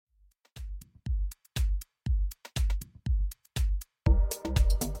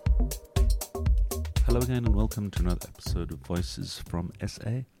Hello again and welcome to another episode of Voices from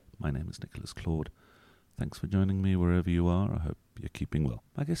SA. My name is Nicholas Claude. Thanks for joining me wherever you are. I hope you're keeping well.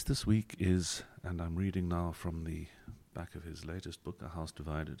 My guest this week is, and I'm reading now from the back of his latest book, A House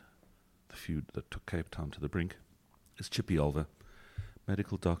Divided, The Feud That Took Cape Town to the Brink, is Chippy Olver,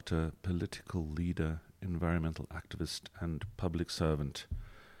 medical doctor, political leader, environmental activist and public servant,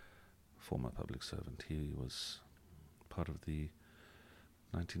 former public servant. He was part of the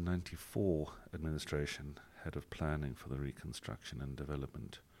 1994 administration, head of planning for the Reconstruction and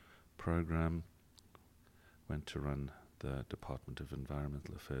Development Program, went to run the Department of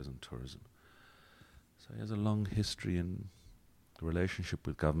Environmental Affairs and Tourism. So he has a long history in the relationship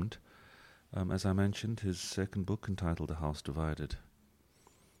with government. As I mentioned, his second book, entitled A House Divided,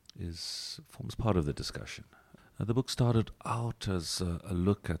 forms part of the discussion. The book started out as a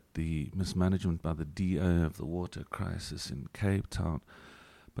look at the mismanagement by the DA of the water crisis in Cape Town,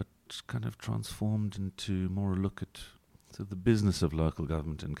 but kind of transformed into more a look at the business of local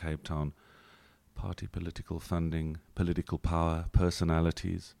government in Cape Town, party political funding, political power,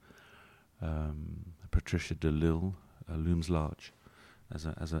 personalities. Patricia de Lille looms large as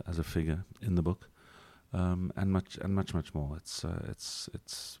a figure in the book, and much more.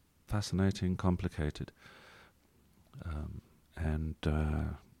 It's fascinating, complicated, and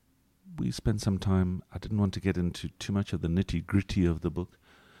we spent some time. I didn't want to get into too much of the nitty-gritty of the book,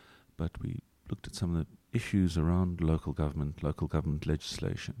 but we looked at some of the issues around local government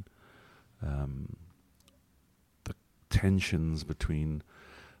legislation, the tensions between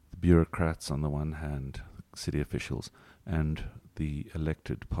the bureaucrats on the one hand, city officials, and the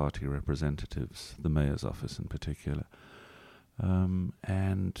elected party representatives, the mayor's office in particular,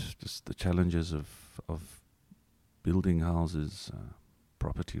 and just the challenges of building houses,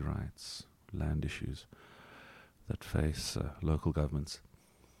 property rights, land issues that face local governments.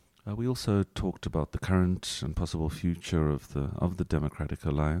 We also talked about the current and possible future of the Democratic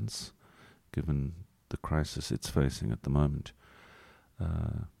Alliance, given the crisis it's facing at the moment,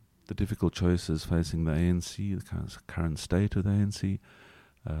 the difficult choices facing the ANC, the current state of the ANC.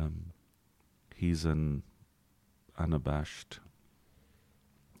 He's an unabashed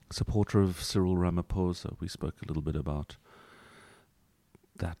supporter of Cyril Ramaphosa. We spoke a little bit about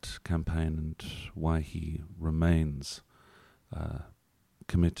that campaign and why he remains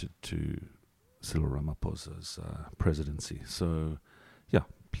committed to Cyril Ramaphosa's presidency. So, yeah,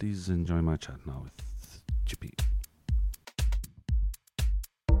 please enjoy my chat now with Chippy.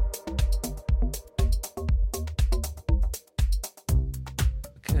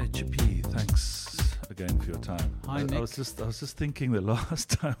 Okay, Chippy, thanks again for your time. Hi, Nick. I was just thinking the last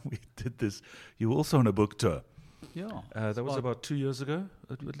time we did this, you were also on a book tour. Yeah. That was about 2 years ago.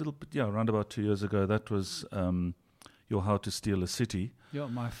 A little bit, around about 2 years ago. That was your How to Steal a City. Yeah,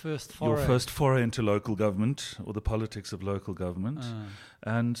 my first foray. Your first foray into local government, or the politics of local government.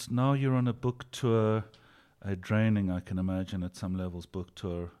 And now you're on a book tour, a draining, I can imagine, at some levels, book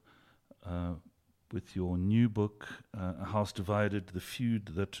tour, with your new book, A House Divided, The Feud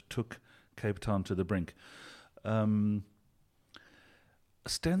That Took Cape Town to the Brink.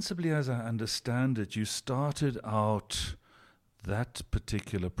 Ostensibly, as I understand it, you started out that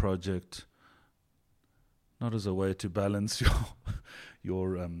particular project not as a way to balance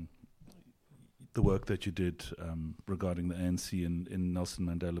your the work that you did regarding the ANC in Nelson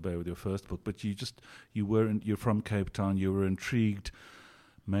Mandela Bay with your first book, but you're from Cape Town. You were intrigued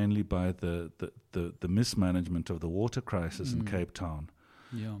mainly by the mismanagement of the water crisis in Cape Town.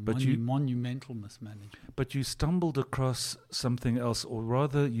 Yeah, but monumental mismanagement. But you stumbled across something else, or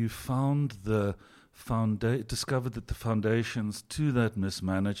rather, you found discovered that the foundations to that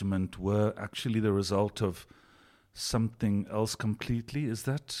mismanagement were actually the result of something else completely. Is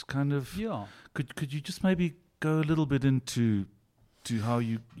that kind of... Yeah. Could you just maybe go a little bit into how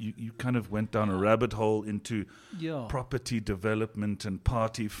you kind of went down a rabbit hole into property development and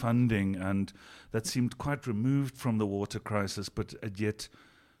party funding, and that seemed quite removed from the water crisis, but yet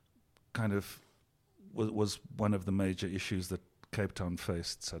kind of was one of the major issues that Cape Town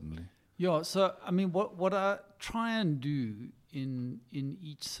faced suddenly. Yeah, so I mean, what I try and do in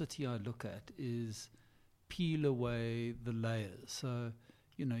each city I look at is peel away the layers. So,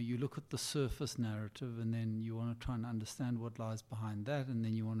 you look at the surface narrative, and then you want to try and understand what lies behind that, and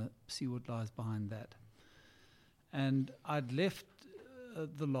then you want to see what lies behind that. And I'd left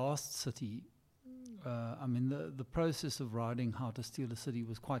the last city. The process of writing How to Steal a City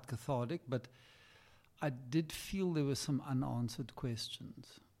was quite cathartic, but I did feel there were some unanswered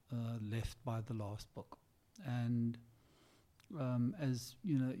questions left by the last book. And as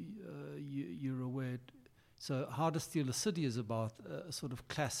you're aware, So How to Steal a City is about a sort of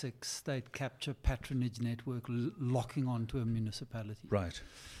classic state capture patronage network locking onto a municipality. Right.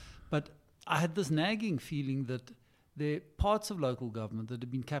 But I had this nagging feeling that there are parts of local government that have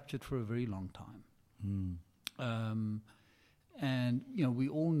been captured for a very long time. And, we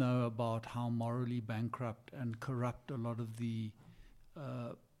all know about how morally bankrupt and corrupt a lot of the,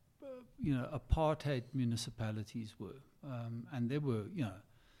 apartheid municipalities were. And there were,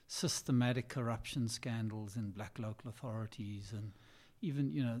 systematic corruption scandals in black local authorities, and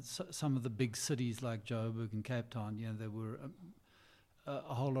even some of the big cities like Joburg and Cape Town. There were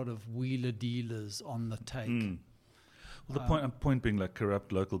a whole lot of wheeler dealers on the take. Well, the point being, like,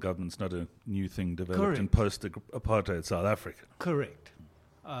 corrupt local government's not a new thing developed Correct. in post-apartheid South Africa. Correct.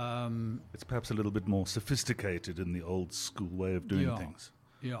 It's perhaps a little bit more sophisticated in the old school way of doing things.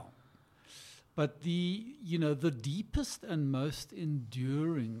 Yeah. But the deepest and most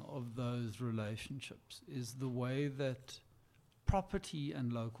enduring of those relationships is the way that property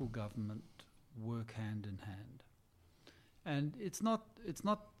and local government work hand in hand. And it's not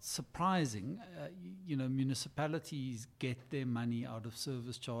surprising, municipalities get their money out of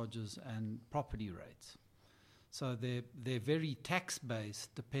service charges and property rates. So their very tax base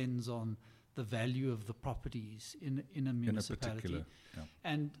depends on the value of the properties in a municipality. In a particular,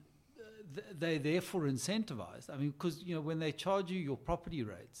 And they're therefore incentivized. I mean, because when they charge you your property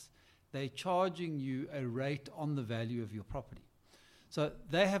rates, they're charging you a rate on the value of your property. So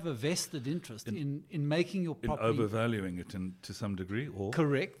they have a vested interest in making your property... In overvaluing it to some degree, or...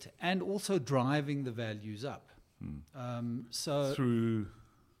 Correct, and also driving the values up.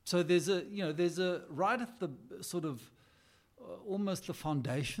 So there's a right at the sort of almost the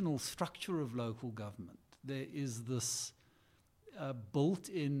foundational structure of local government. There is this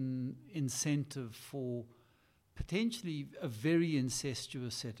built-in incentive for potentially a very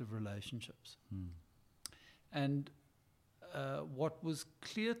incestuous set of relationships. And what was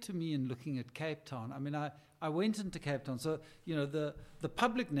clear to me in looking at Cape Town, I mean, I went into Cape Town, so, the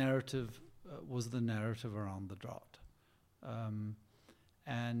public narrative was the narrative around the drought.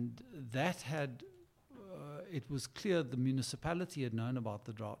 And that had, it was clear the municipality had known about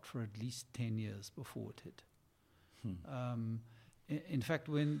the drought for at least 10 years before it hit. In fact,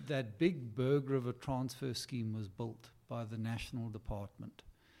 when that big Berg River transfer scheme was built by the National Department,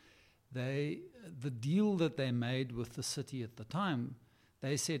 the deal that they made with the city at the time,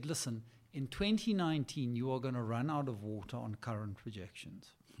 they said, listen, in 2019, you are going to run out of water on current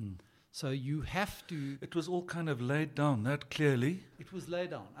projections. So you have to... It was all kind of laid down that clearly. It was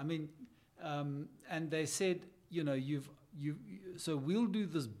laid down. I mean, and they said, so we'll do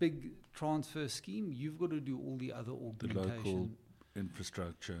this big transfer scheme. You've got to do all the other augmentation. The local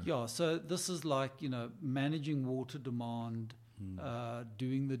infrastructure. Yeah, so this is like, managing water demand,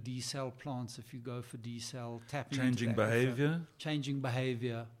 doing the desal plants if you go for desal, tapping Changing behavior. Changing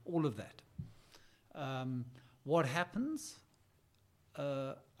behavior, all of that. What happens?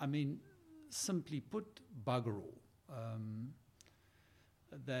 I mean, simply put, bugger all.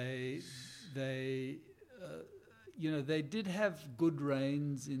 They did have good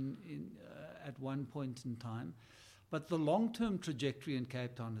rains at one point in time, but the long-term trajectory in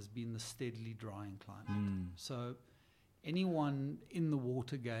Cape Town has been the steadily drying climate. So anyone in the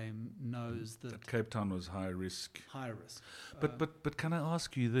water game knows that Cape Town was high risk. High risk. But can I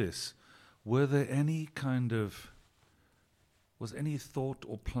ask you this? Were there was any thought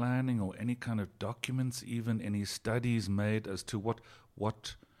or planning or any kind of documents, even any studies made as to what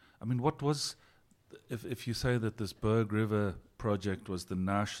was, if you say that this Berg River project was the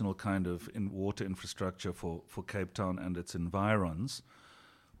national kind of water infrastructure for Cape Town and its environs,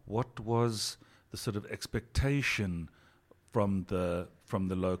 what was the sort of expectation from the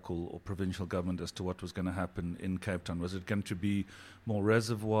local or provincial government as to what was going to happen in Cape Town? Was it going to be more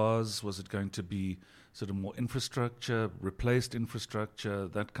reservoirs? Was it going to be sort of more infrastructure, replaced infrastructure,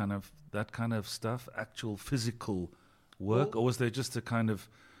 that kind of stuff, actual physical work, or was there just a kind of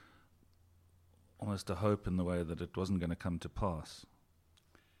almost a hope in the way that it wasn't going to come to pass?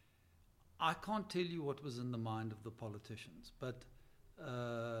 I can't tell you what was in the mind of the politicians, but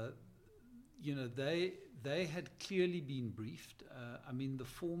they had clearly been briefed. I mean, the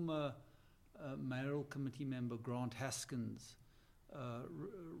former mayoral committee member Grant Haskins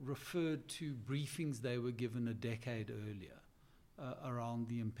referred to briefings they were given a decade earlier around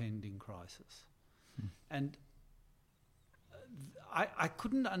the impending crisis. And I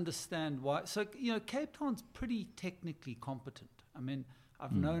couldn't understand why. So, Cape Town's pretty technically competent. I mean,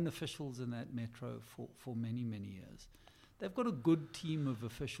 I've known officials in that metro for many, many years. They've got a good team of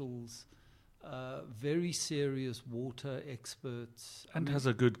officials. very serious water experts. And has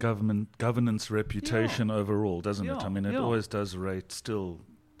a good governance reputation overall, doesn't it? I mean, it always does rate still,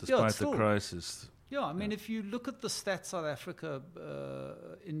 despite the crisis. Yeah, I mean, if you look at the Stats South Africa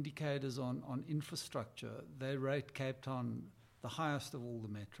indicators on infrastructure, they rate Cape Town the highest of all the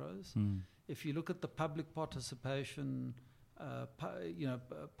metros. If you look at the public participation,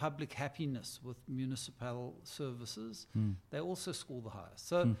 public happiness with municipal services, they also score the highest.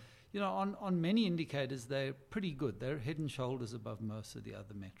 So, on many indicators, they're pretty good. They're head and shoulders above most of the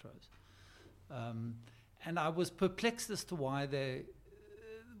other metros. And I was perplexed as to why they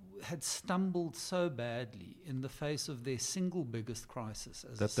had stumbled so badly in the face of their single biggest crisis.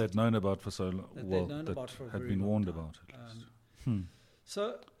 That they'd known about for so long, that had been warned about it.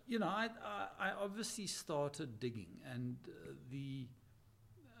 So, I obviously started digging, and the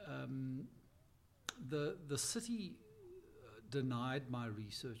city denied my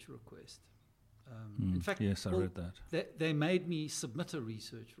research request. In fact, yes, I read that. They made me submit a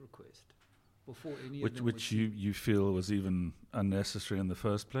research request before any of them. Which you feel was even unnecessary in the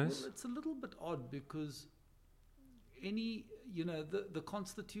first place? Well, it's a little bit odd because the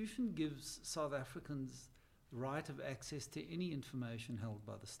Constitution gives South Africans the right of access to any information held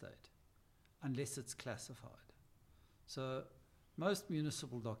by the state, unless it's classified. So most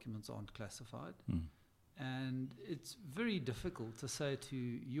municipal documents aren't classified. And it's very difficult to say to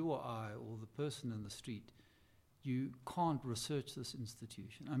you or I or the person in the street, you can't research this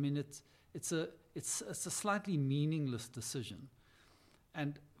institution. I mean, it's a slightly meaningless decision.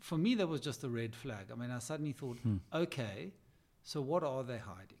 And for me, that was just a red flag. I mean, I suddenly thought, okay, so what are they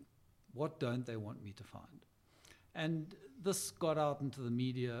hiding? What don't they want me to find? And this got out into the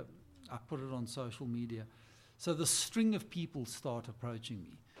media. I put it on social media. So the string of people start approaching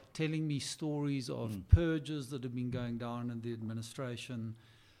me, telling me stories of purges that have been going down in the administration,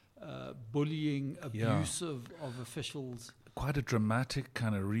 bullying, abuse of officials. Quite a dramatic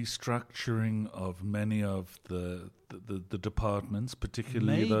kind of restructuring of many of the departments,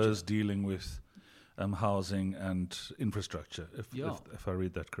 particularly those dealing with housing and infrastructure, if I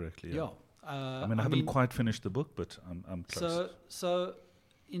read that correctly. I haven't quite finished the book, but I'm close. So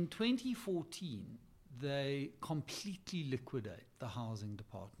in 2014, they completely liquidate the housing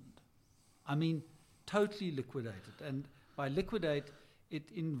department. I mean, totally liquidate it. And by liquidate,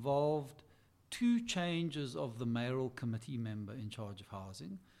 it involved 2 changes of the mayoral committee member in charge of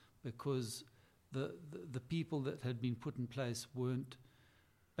housing, because the people that had been put in place weren't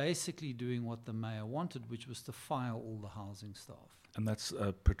basically doing what the mayor wanted, which was to fire all the housing staff. And that's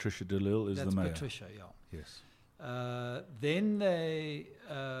Patricia de Lille is the mayor? That's Patricia, yeah. Yes. Then they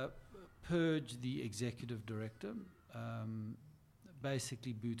purged the executive director,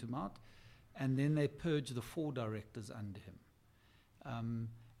 basically boot him out, and then they purged the 4 directors under him.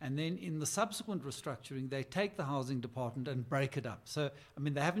 And then in the subsequent restructuring, they take the housing department and break it up. So, I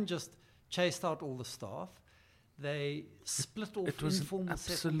mean, they haven't just chased out all the staff. They split off informal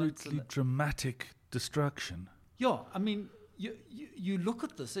settlements. It was an absolutely dramatic destruction. Yeah, I mean, you look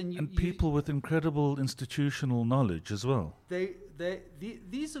at this and people with incredible institutional knowledge as well.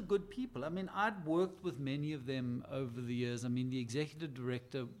 These are good people. I mean, I'd worked with many of them over the years. I mean, the executive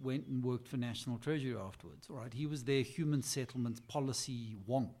director went and worked for National Treasury afterwards, right? He was their human settlements policy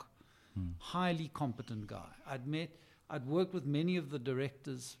wonk. Highly competent guy. I'd worked with many of the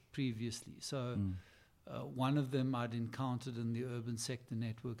directors previously. So one of them I'd encountered in the urban sector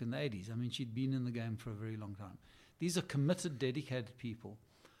network in the 80s. I mean, she'd been in the game for a very long time. These are committed, dedicated people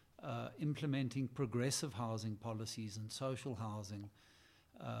implementing progressive housing policies and social housing,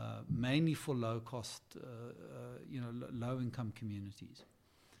 mainly for low-cost, low-income communities.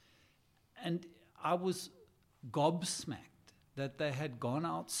 And I was gobsmacked that they had gone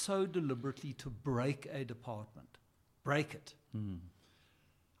out so deliberately to break a department, break it.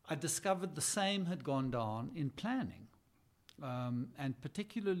 I discovered the same had gone down in planning, and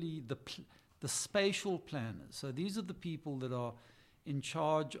particularly the spatial planners. So these are the people that are in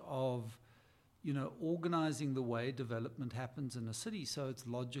charge of, organizing the way development happens in a city so it's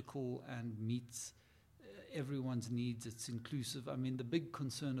logical and meets everyone's needs, it's inclusive. I mean, the big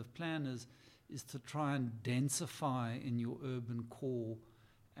concern of planners is to try and densify in your urban core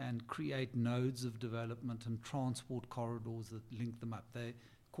and create nodes of development and transport corridors that link them up. They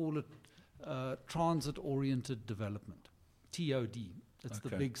call it transit-oriented development, TOD. That's the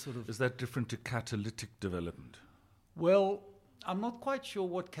big sort of... Is that different to catalytic development? Well, I'm not quite sure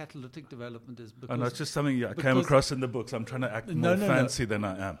what catalytic development is. Because it's just something I came across in the books. I'm trying to act more fancy than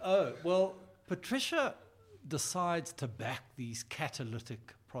I am. Oh, well, Patricia decides to back these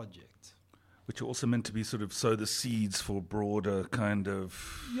catalytic projects. which are also meant to be sort of sow the seeds for broader kind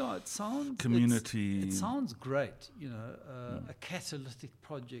of it sounds community. It sounds great, a catalytic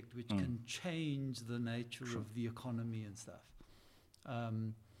project which can change the nature of the economy and stuff.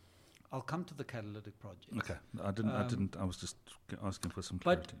 I'll come to the catalytic project. Okay, I didn't. I was just asking for some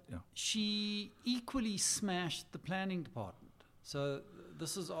clarity. But she equally smashed the planning department. So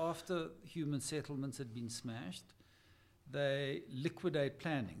this is after human settlements had been smashed. They liquidate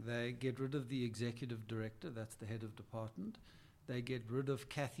planning. They get rid of the executive director, that's the head of department. They get rid of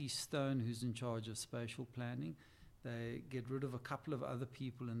Kathy Stone, who's in charge of spatial planning. They get rid of a couple of other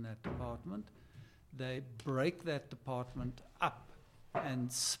people in that department. They break that department up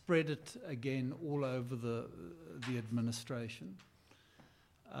and spread it again all over the administration.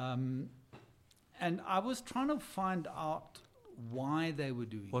 And I was trying to find out why they were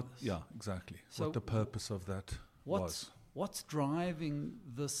doing this. Yeah, exactly. So what the purpose of that was. What's driving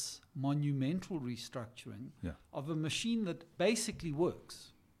this monumental restructuring of a machine that basically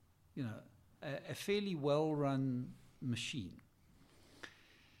works? A fairly well-run machine.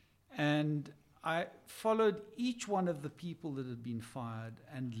 And I followed each one of the people that had been fired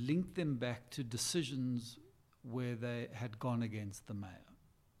and linked them back to decisions where they had gone against the mayor.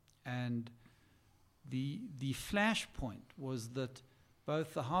 And the flashpoint was that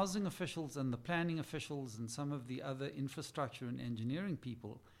both the housing officials and the planning officials and some of the other infrastructure and engineering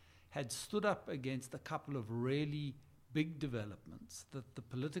people had stood up against a couple of really big developments that the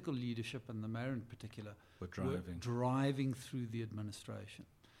political leadership and the mayor in particular were driving through the administration.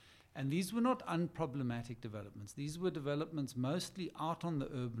 And these were not unproblematic developments. These were developments mostly out on the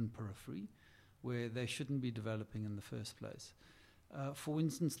urban periphery where they shouldn't be developing in the first place. For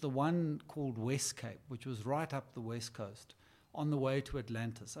instance, the one called West Cape, which was right up the west coast, on the way to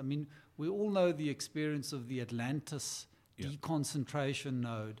Atlantis. I mean, we all know the experience of the Atlantis deconcentration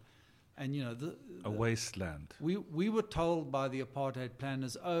node. And, a wasteland. We were told by the apartheid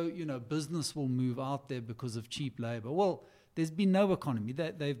planners, business will move out there because of cheap labor. Well, there's been no economy.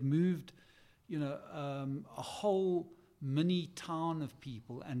 They've moved, a whole mini town of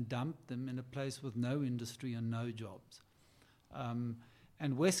people and dumped them in a place with no industry and no jobs.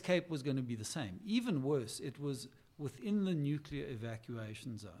 And West Cape was going to be the same. Even worse, it was within the nuclear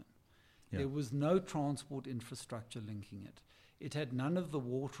evacuation zone. Yeah. There was no transport infrastructure linking it. It had none of the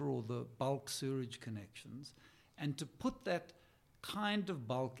water or the bulk sewage connections. And to put that kind of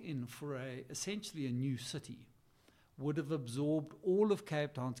bulk in for essentially a new city would have absorbed all of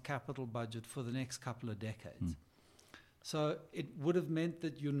Cape Town's capital budget for the next couple of decades. So it would have meant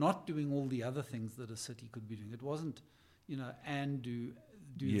that you're not doing all the other things that a city could be doing. It wasn't, and do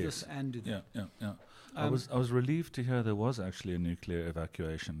this and do that. Yeah. I was relieved to hear there was actually a nuclear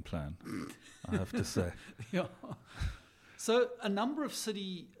evacuation plan, I have to say. Yeah. So a number of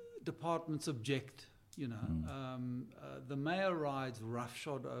city departments object, the mayor rides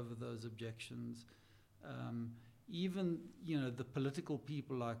roughshod over those objections. Even, the political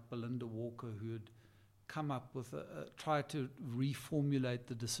people like Belinda Walker who had come up with try to reformulate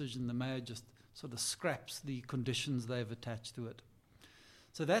the decision, the mayor just sort of scraps the conditions they've attached to it.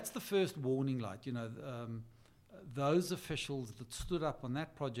 So that's the first warning light. Those officials that stood up on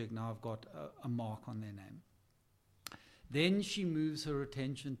that project now have got a mark on their name. Then she moves her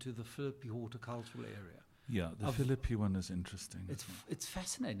attention to the Philippi horticultural area. Yeah, the Philippi one is interesting. It's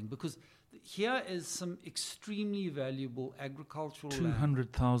fascinating because here is some extremely valuable agricultural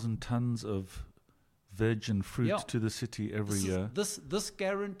 200,000 tons of veg and fruit to the city every year. This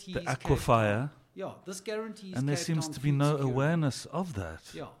guarantees the aquifer. This guarantees. And there seems to be no awareness of that.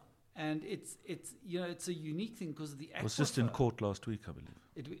 Yeah, and it's a unique thing because the aquifer. It was just in court last week, I believe.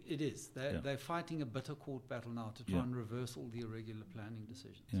 It is. They're fighting a bitter court battle now to try and reverse all the irregular planning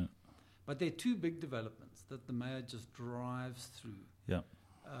decisions. Yeah. But there are two big developments that the mayor just drives through. Yeah.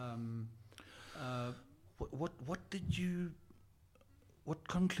 What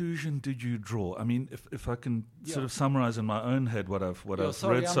conclusion did you draw? I mean, if I can sort of summarize in my own head what I've read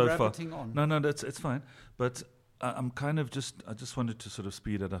so far. On. No, it's fine. But I just wanted to sort of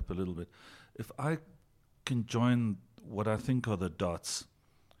speed it up a little bit. If I can join what I think are the dots,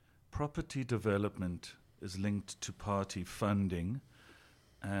 property development is linked to party funding,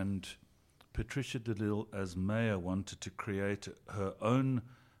 and Patricia de Lille, as mayor, wanted to create her own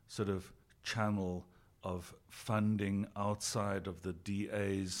sort of channel of funding outside of the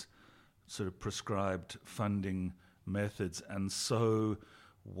DA's sort of prescribed funding methods, and so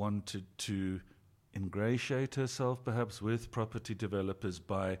wanted to ingratiate herself perhaps with property developers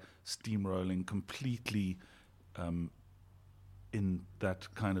by steamrolling completely in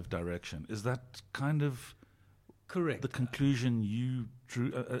that kind of direction. Is that kind of Correct. the conclusion you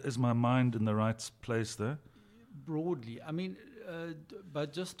drew? Is my mind in the right place there? Broadly, I mean,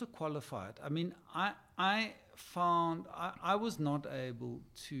 but just to qualify it, I mean, I found I was not able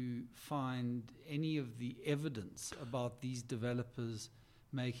to find any of the evidence about these developers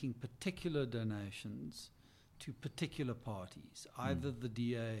making particular donations to particular parties, either the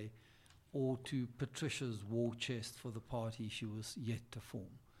DA or to Patricia's war chest for the party she was yet to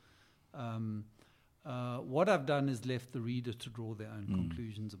form. What I've done is left the reader to draw their own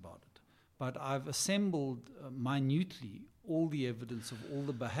conclusions about it. But I've assembled minutely all the evidence of all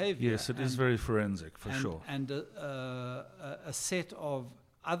the behavior. Yes, it is very forensic, for sure. And a set of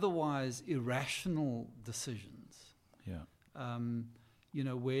otherwise irrational decisions. Yeah. You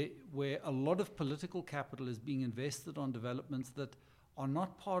know, where a lot of political capital is being invested on developments that are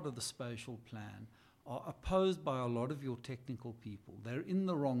not part of the spatial plan, are opposed by a lot of your technical people. They're in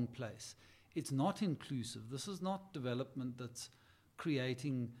the wrong place. It's not inclusive. This is not development that's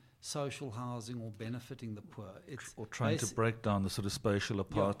creating social housing or benefiting the poor. It's or trying to break down the sort of spatial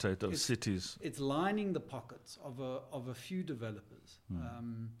apartheid of cities. It's lining the pockets of a few developers.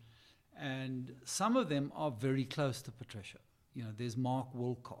 And some of them are very close to Patricia. You know, there's Mark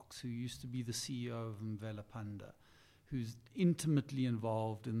Wilcox, who used to be the CEO of Mvelapanda, who's intimately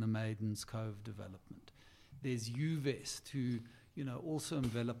involved in the Maidens Cove development. There's Uvest, who, you know, also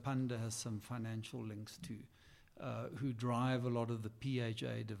Mvelapanda has some financial links to, who drive a lot of the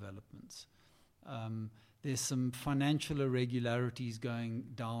PHA developments. There's some financial irregularities going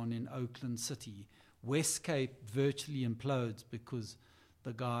down in Oakland City. West Cape virtually implodes because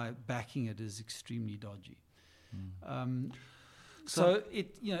the guy backing it is extremely dodgy. So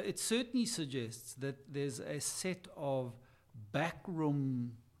it certainly suggests that there's a set of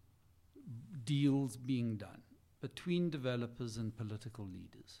backroom deals being done between developers and political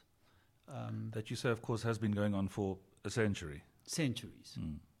leaders. That you say, of course, has been going on for a century. Centuries.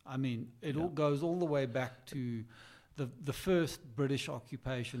 I mean, it all goes all the way back to the first British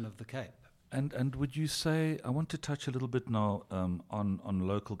occupation of the Cape. And would you say, I want to touch a little bit now on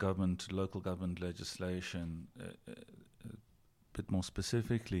local government legislation, a bit more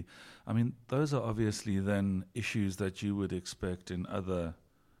specifically. I mean, those are obviously then issues that you would expect in other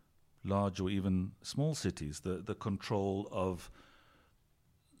large or even small cities, the control of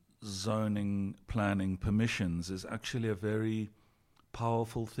zoning, planning, permissions is actually a very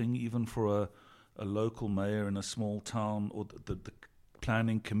powerful thing, even for a local mayor in a small town or the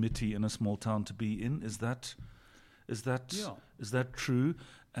planning committee in a small town to be in. Is that true?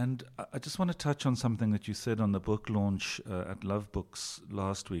 And I just want to touch on something that you said on the book launch at Love Books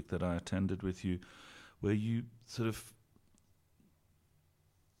last week that I attended with you, where you sort of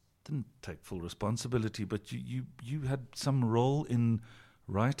didn't take full responsibility, but you had some role in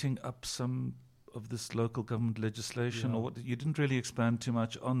writing up some of this local government legislation, or what, you didn't really expand too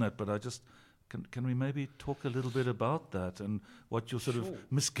much on that, but I just can we maybe talk a little bit about that and what your sort of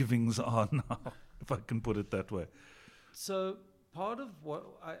misgivings are now, if I can put it that way. So part of what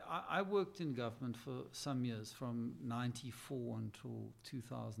I worked in government for some years, from 94 until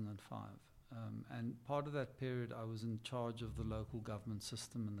 2005. And part of that period, I was in charge of the local government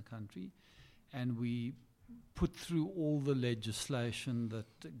system in the country. And we put through all the legislation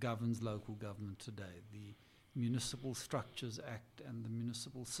that governs local government today, the Municipal Structures Act and the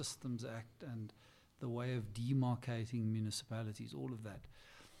Municipal Systems Act and the way of demarcating municipalities, all of that.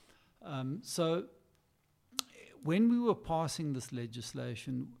 So when we were passing this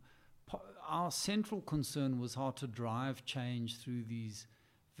legislation, our central concern was how to drive change through these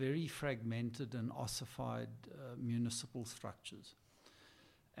very fragmented and ossified municipal structures.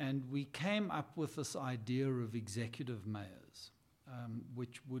 And we came up with this idea of executive mayors,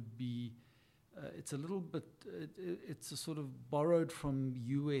 which would be, it's a little bit, it's a sort of borrowed from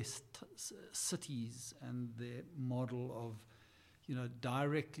US cities and their model of, you know,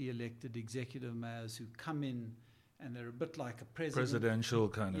 directly elected executive mayors who come in and they're a bit like a president. Presidential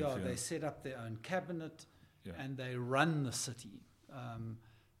kind of. Yeah, they set up their own cabinet and they run the city,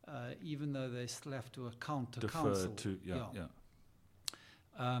 even though they still have to account to council.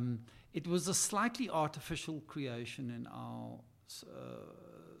 It was a slightly artificial creation in our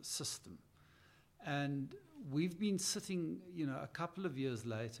system. And we've been sitting, you know, a couple of years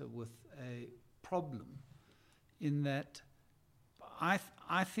later with a problem in that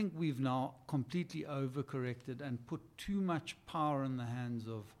I think we've now completely overcorrected and put too much power in the hands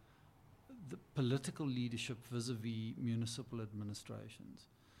of the political leadership vis-a-vis municipal administrations.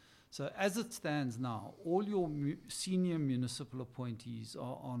 So as it stands now, all your senior municipal appointees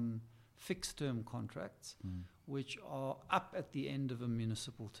are on fixed-term contracts, which are up at the end of a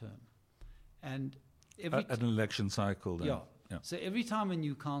municipal term. And an election cycle then. Yeah. So every time a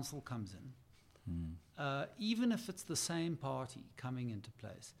new council comes in, even if it's the same party coming into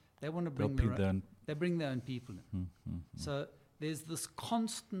place, they want to bring they bring their own people in. So there's this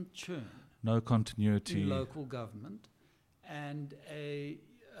constant churn. No continuity in local government, and it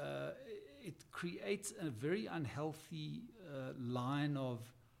creates a very unhealthy line of.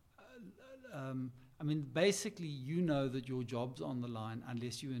 Basically, you know that your job's on the line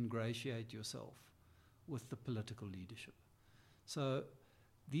unless you ingratiate yourself with the political leadership. So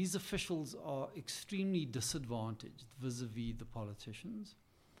these officials are extremely disadvantaged vis-a-vis the politicians,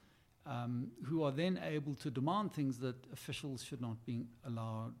 who are then able to demand things that officials should not be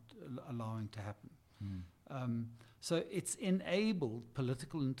allowing to happen. So it's enabled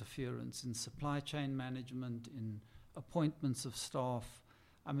political interference in supply chain management, in appointments of staff.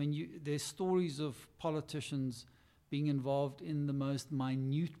 There's stories of politicians being involved in the most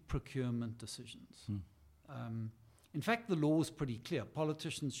minute procurement decisions. In fact, the law is pretty clear.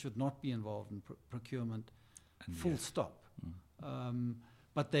 Politicians should not be involved in procurement, full stop.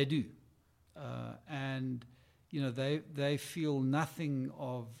 But they do. They feel nothing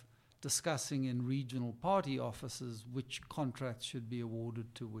of discussing in regional party offices which contracts should be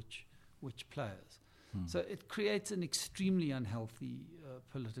awarded to which players. So it creates an extremely unhealthy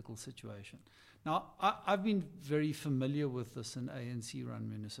political situation. Now, I've been very familiar with this in ANC-run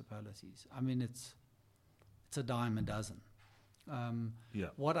municipalities. It's a dime a dozen.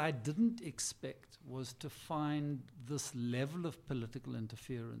 What I didn't expect was to find this level of political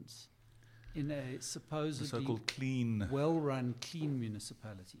interference in a supposedly so-called clean, well-run, clean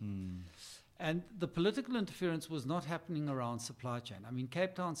municipality. And the political interference was not happening around supply chain.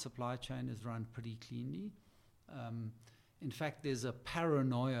 Cape Town's supply chain is run pretty cleanly. In fact, there's a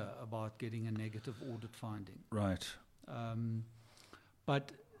paranoia about getting a negative audit finding. Right.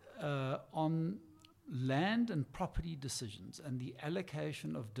 But on land and property decisions and the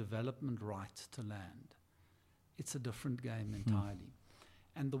allocation of development rights to land, it's a different game entirely.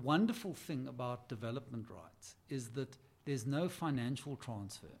 And the wonderful thing about development rights is that there's no financial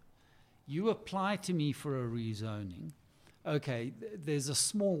transfer. You apply to me for a rezoning, okay, there's a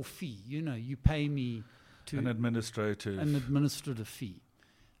small fee, you pay me to an administrative fee.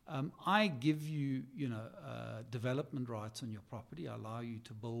 I give you, development rights on your property. I allow you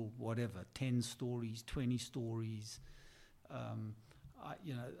to build whatever, 10 stories, 20 stories.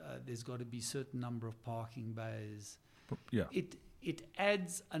 There's got to be a certain number of parking bays. Yeah. It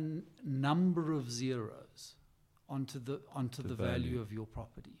adds a number of zeros onto the value of your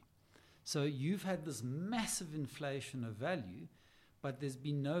property. So you've had this massive inflation of value, but there's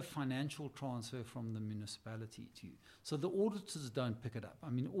been no financial transfer from the municipality to you. So the auditors don't pick it up.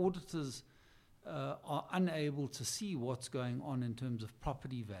 Auditors are unable to see what's going on in terms of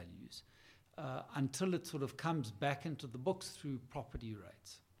property values until it sort of comes back into the books through property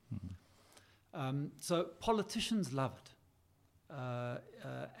rates. So politicians love it.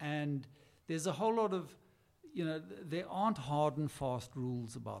 And there's a whole lot of, there aren't hard and fast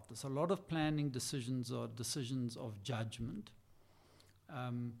rules about this. A lot of planning decisions are decisions of judgment.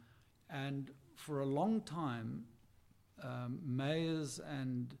 And for a long time, mayors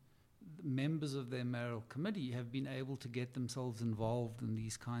and members of their mayoral committee have been able to get themselves involved in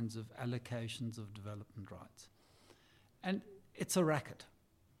these kinds of allocations of development rights. And it's a racket.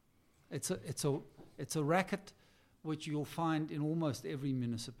 It's a racket which you'll find in almost every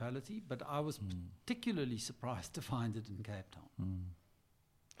municipality, but I was particularly surprised to find it in Cape Town.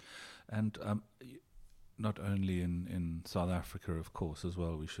 And not only in South Africa, of course, as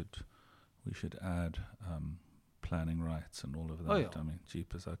well, we should add planning rights and all of that. Oh, yeah.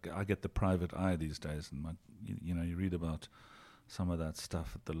 Jeepers, I get the private eye these days, and you read about some of that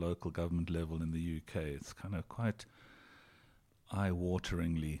stuff at the local government level in the UK. It's kind of quite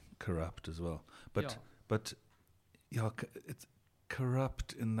eye-wateringly corrupt as well. But it's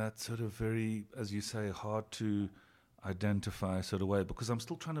corrupt in that sort of very, as you say, hard to identify sort of way, because I'm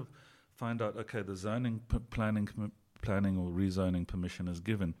still trying to find out, okay, the zoning planning or rezoning permission is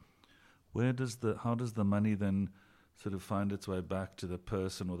given. How does the money then sort of find its way back to the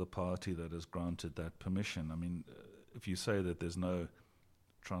person or the party that has granted that permission? If you say that there's no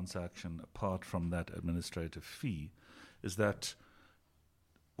transaction apart from that administrative fee,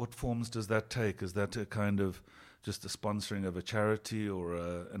 what forms does that take? Is that a kind of just a sponsoring of a charity or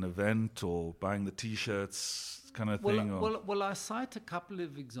an event or buying the T-shirts kind of thing? Well, I cite a couple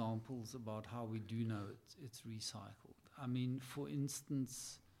of examples about how we do know it's recycled. For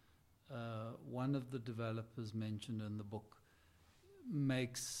instance, one of the developers mentioned in the book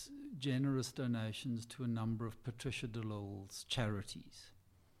makes generous donations to a number of Patricia de Lille's charities.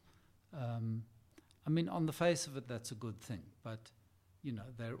 I mean, on the face of it, that's a good thing, but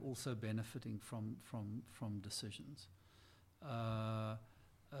they're also benefiting from decisions. The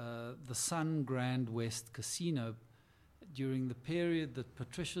Sun Grand West Casino, during the period that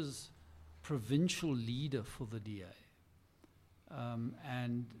Patricia's provincial leader for the DA,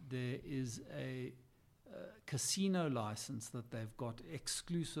 and there is a casino license that they've got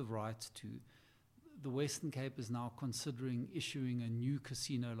exclusive rights to. The Western Cape is now considering issuing a new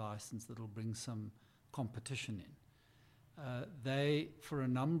casino license that will bring some competition in. They, for a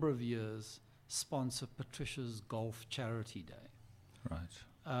number of years, sponsor Patricia's Golf Charity Day. Right.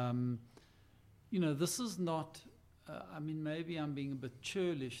 This is not, maybe I'm being a bit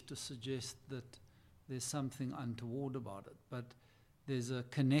churlish to suggest that there's something untoward about it, but there's a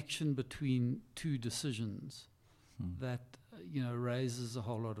connection between two decisions that, raises a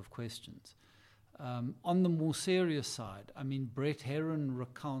whole lot of questions. On the more serious side, Brett Herron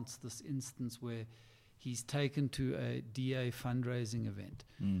recounts this instance where he's taken to a DA fundraising event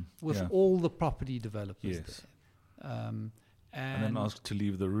with all the property developers there. And then asked to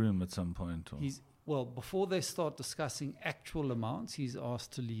leave the room at some point. Before they start discussing actual amounts, he's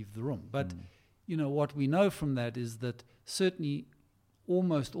asked to leave the room. But, what we know from that is that certainly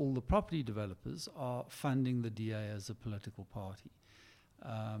almost all the property developers are funding the DA as a political party.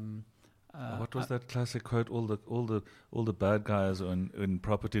 What was that classic quote? All the bad guys are in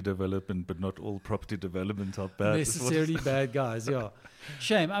property development, but not all property developments are bad. Necessarily bad guys, yeah.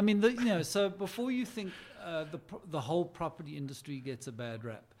 Shame. So before you think the whole property industry gets a bad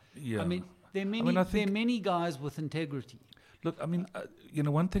rap, there are many guys with integrity. Look,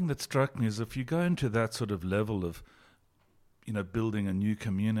 one thing that struck me is if you go into that sort of level of, building a new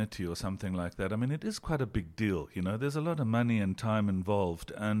community or something like that, it is quite a big deal. There's a lot of money and time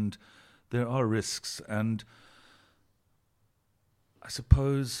involved, and there are risks. And I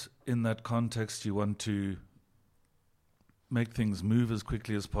suppose in that context, you want to make things move as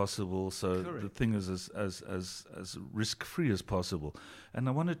quickly as possible, so the thing is as risk-free as possible. And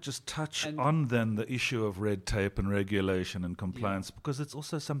I want to just touch on then the issue of red tape and regulation and compliance, because it's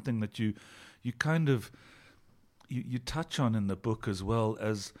also something that you kind of you touch on in the book as well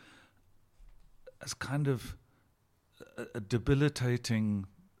as kind of a debilitating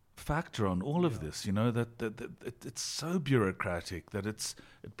factor on all of this, that it's so bureaucratic that it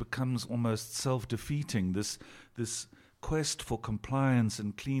becomes almost self-defeating. This quest for compliance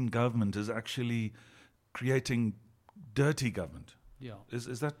and clean government is actually creating dirty government. Yeah.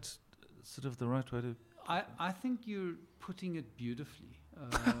 Is that sort of the right way to... I think you're putting it beautifully.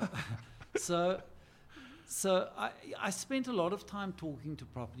 So I spent a lot of time talking to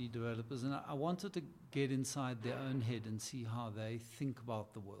property developers, and I wanted to get inside their own head and see how they think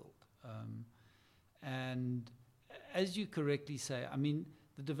about the world. And as you correctly say,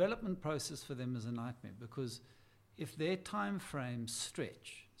 the development process for them is a nightmare, because if their time frames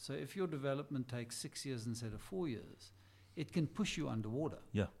stretch, so if your development takes 6 years instead of 4 years, it can push you underwater.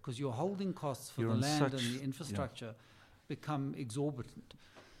 Yeah. Because your holding costs for the land and the infrastructure become exorbitant.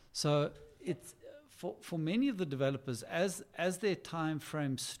 So it's for many of the developers, as their time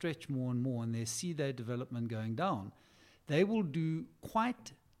frames stretch more and more and they see their development going down, they will do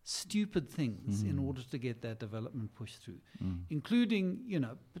quite stupid things in order to get that development pushed through, including,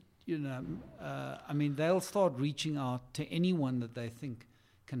 they'll start reaching out to anyone that they think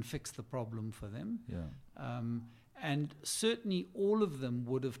can fix the problem for them. Yeah. And certainly all of them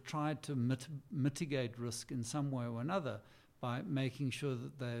would have tried to mitigate risk in some way or another by making sure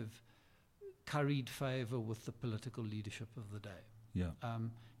that they've curried favor with the political leadership of the day. Yeah.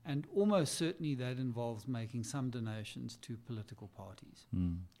 And almost certainly that involves making some donations to political parties.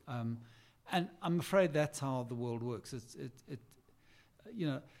 And I'm afraid that's how the world works.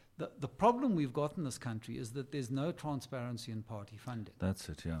 The problem we've got in this country is that there's no transparency in party funding. That's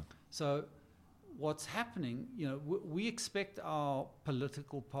it, yeah. So what's happening, we expect our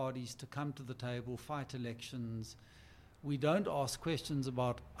political parties to come to the table, fight elections. We don't ask questions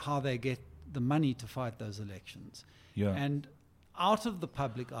about how they get the money to fight those elections. Yeah. And out of the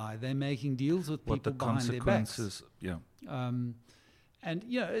public eye, they're making deals with people behind their backs. Yeah. And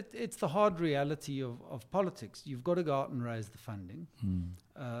it's the hard reality of politics. You've got to go out and raise the funding.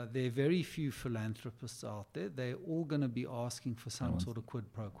 There are very few philanthropists out there. They're all going to be asking for some sort of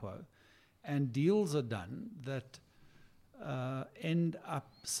quid pro quo. And deals are done that end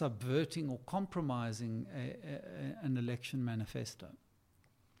up subverting or compromising an election manifesto.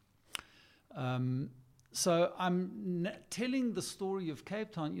 So I'm telling the story of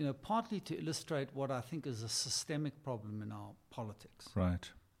Cape Town, partly to illustrate what I think is a systemic problem in our politics. Right.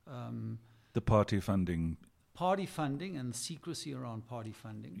 The party funding. Party funding and the secrecy around party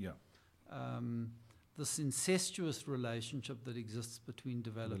funding. Yeah. this incestuous relationship that exists between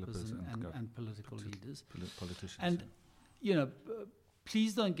developers and political leaders. Politicians. And,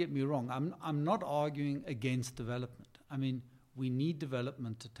 please don't get me wrong. I'm not arguing against development. I mean, we need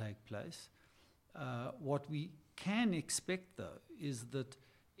development to take place. What we can expect, though, is that,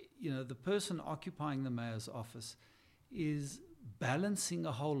 the person occupying the mayor's office is balancing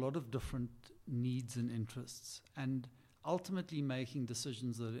a whole lot of different needs and interests and ultimately making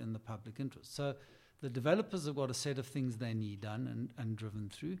decisions that are in the public interest. So the developers have got a set of things they need done and driven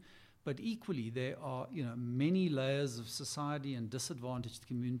through. But equally, there are many layers of society and disadvantaged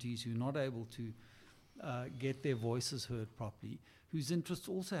communities who are not able to get their voices heard properly, whose interests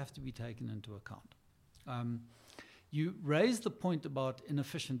also have to be taken into account. You raised the point about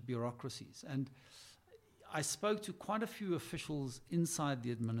inefficient bureaucracies, and I spoke to quite a few officials inside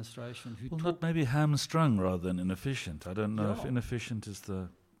the administration who not maybe hamstrung rather than inefficient. I don't know if inefficient is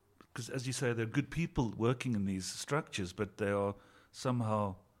because as you say, they're good people working in these structures, but they are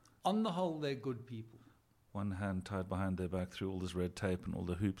somehow... On the whole, they're good people. One hand tied behind their back through all this red tape and all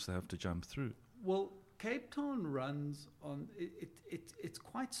the hoops they have to jump through. Well, Cape Town runs on... It's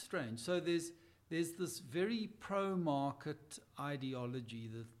quite strange. So there's this very pro-market ideology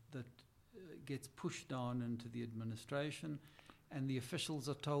that gets pushed down into the administration, and the officials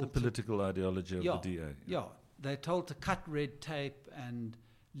are told... The political ideology of the DA. Yeah, they're told to cut red tape and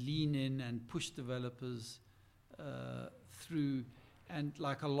lean in and push developers through... And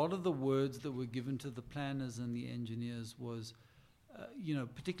like a lot of the words that were given to the planners and the engineers was,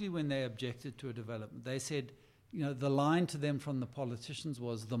 particularly when they objected to a development, they said, the line to them from the politicians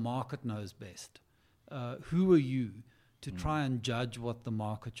was, the market knows best. Who are you to try and judge what the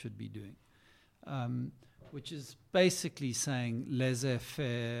market should be doing? Which is basically saying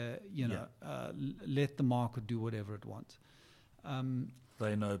laissez-faire, let the market do whatever it wants.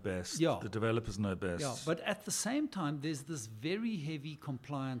 They know best. Yeah. The developers know best. Yeah, but at the same time, there's this very heavy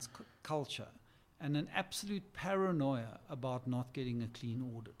compliance culture and an absolute paranoia about not getting a clean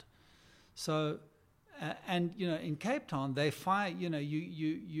audit. So, in Cape Town, they fire.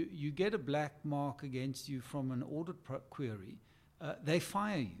 You get a black mark against you from an audit query, they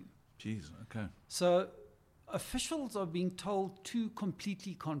fire you. Jeez. Okay. So, officials are being told two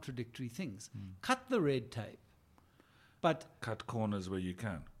completely contradictory things: cut the red tape. But cut corners where you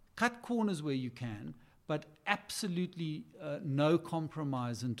can. Cut corners where you can, but absolutely no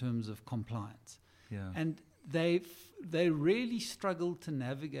compromise in terms of compliance. Yeah. And they really struggled to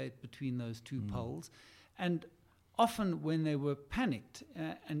navigate between those two poles. And often when they were panicked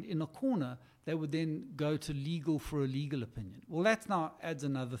and in a corner, they would then go to legal for a legal opinion. Well, that now adds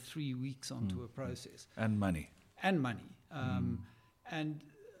another 3 weeks onto a process. And money. And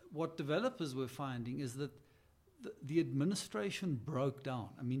what developers were finding is that the administration broke down.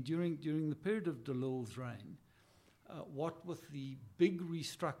 I mean, during the period of Delil's reign, what with the big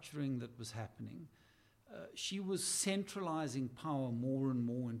restructuring that was happening, she was centralizing power more and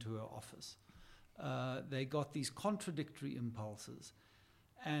more into her office. They got these contradictory impulses.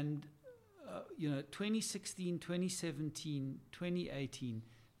 And, 2016, 2017, 2018,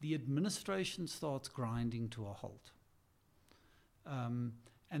 the administration starts grinding to a halt.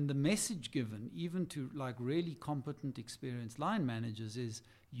 And the message given, even to like really competent, experienced line managers, is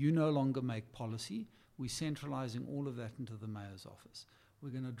you no longer make policy. We're centralizing all of that into the mayor's office.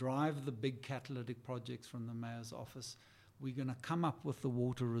 We're going to drive the big catalytic projects from the mayor's office. We're going to come up with the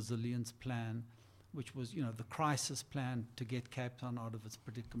water resilience plan, which was, the crisis plan to get Cape Town out of its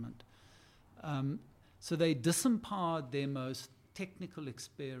predicament. So they disempowered their most technical,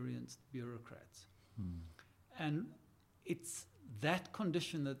 experienced bureaucrats. And it's that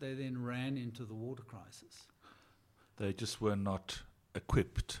condition that they then ran into the water crisis. They just were not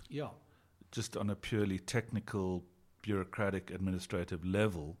equipped. Yeah. Just on a purely technical, bureaucratic, administrative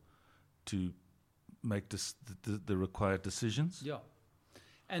level to make the required decisions. Yeah.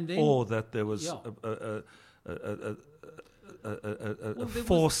 And then, or that there was a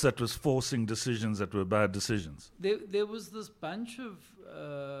force that was forcing decisions that were bad decisions. There was this bunch of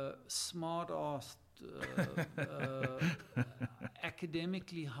smart-assed,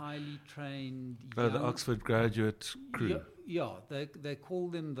 academically highly trained the Oxford graduate crew. Yeah, they call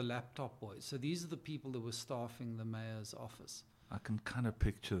them the laptop boys. So these are the people that were staffing the mayor's office. I can kind of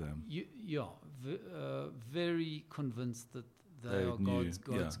picture them. Very convinced that they are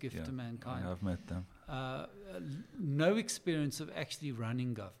God's gift to mankind. I've met them. No experience of actually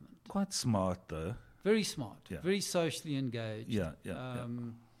running government. Quite smart, though. Very smart. Yeah. Very socially engaged.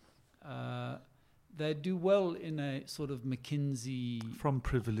 They do well in a sort of McKinsey... From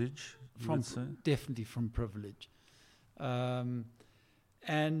privilege, definitely from privilege. And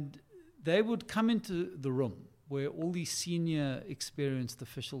they would come into the room where all these senior experienced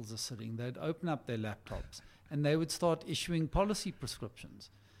officials are sitting. They'd open up their laptops and they would start issuing policy prescriptions.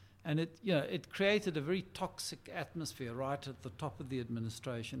 And it created a very toxic atmosphere right at the top of the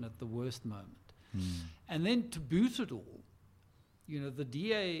administration at the worst moment. And then to boot it all, the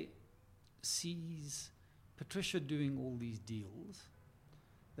DA sees Patricia doing all these deals.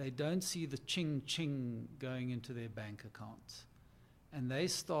 They don't see the ching going into their bank accounts. And they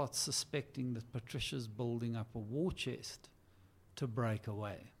start suspecting that Patricia's building up a war chest to break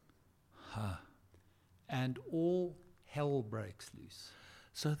away. And all hell breaks loose.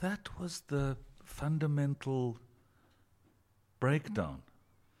 So that was the fundamental breakdown.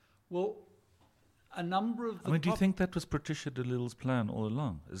 Well, a number of the do you think that was Patricia de Lille's plan all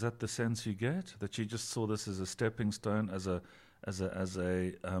along? Is that the sense you get? That she just saw this as a stepping stone, as a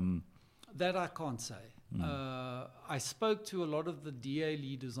That I can't say. I spoke to a lot of the DA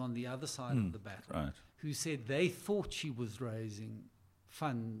leaders on the other side of the battle, who said they thought she was raising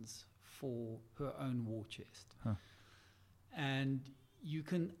funds for her own war chest. And you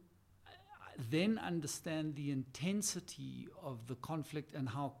can then understand the intensity of the conflict and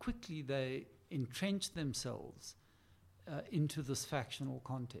how quickly they entrenched themselves into this factional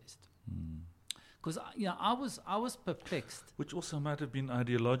contest. Because I was perplexed. Which also might have been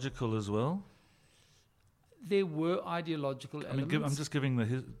ideological as well. There were ideological elements. I'm just giving the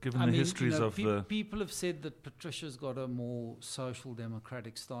histories of the... People have said that Patricia's got a more social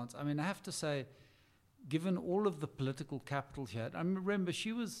democratic stance. I mean, I have to say, given all of the political capital she had, I remember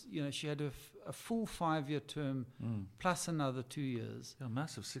she was, she had a full 5-year term plus another 2 years. Yeah,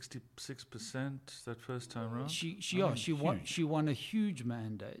 massive, 66% that first time round. She won a huge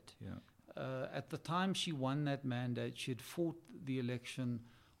mandate. Yeah. At the time she won that mandate, she had fought the election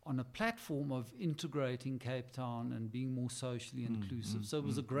on a platform of integrating Cape Town and being more socially inclusive. So it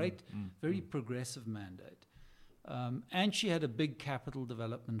was a great, very progressive mandate. And she had a big capital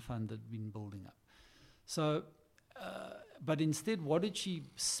development fund that had been building up. So, but instead, what did she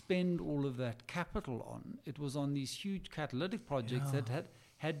spend all of that capital on? It was on these huge catalytic projects that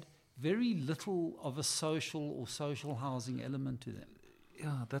had very little of a social or social housing element to them.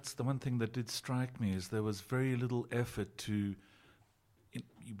 Yeah, that's the one thing that did strike me, is there was very little effort to...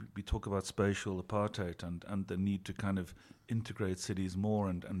 we talk about spatial apartheid and the need to kind of integrate cities more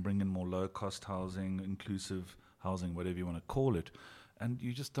and bring in more low-cost housing, inclusive housing, whatever you want to call it. And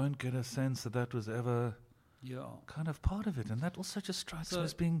you just don't get a sense that was ever kind of part of it. And that also just strikes me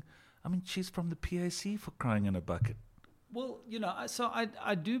as being... she's from the PAC, for crying in a bucket. Well, so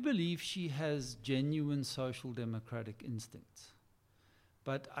I do believe she has genuine social democratic instincts.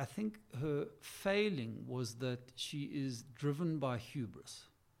 But I think her failing was that she is driven by hubris.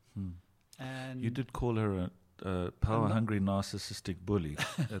 And you did call her a power-hungry, narcissistic bully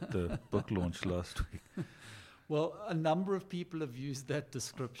at the book launch last week. Well, a number of people have used that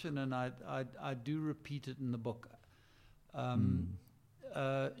description, and I do repeat it in the book.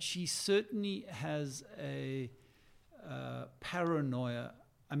 She certainly has a paranoia.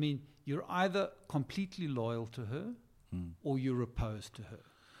 I mean, you're either completely loyal to her or you're opposed to her.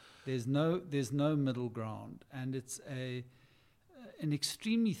 There's no middle ground, and it's an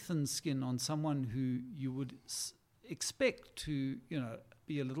extremely thin skin on someone who you would expect to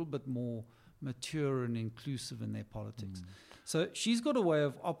be a little bit more mature and inclusive in their politics. So she's got a way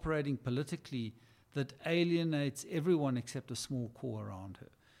of operating politically that alienates everyone except a small core around her.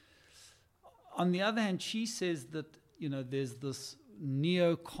 On the other hand, she says that there's this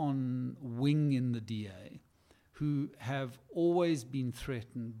neocon wing in the DA who have always been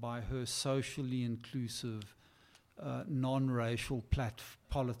threatened by her socially inclusive, non-racial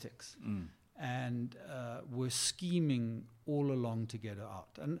politics, and were scheming all along to get her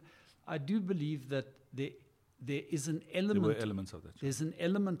out. And I do believe that there is an element. There were elements of that. There's an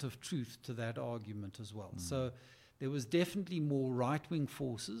element of truth to that argument as well. So there was definitely more right-wing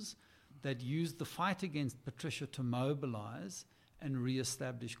forces that used the fight against Patricia to mobilize and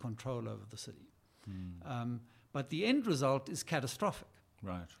re-establish control over the city. But the end result is catastrophic.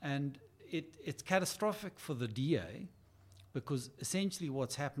 Right. And it's catastrophic for the DA because essentially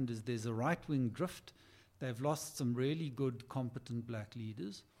what's happened is there's a right-wing drift. They've lost some really good, competent black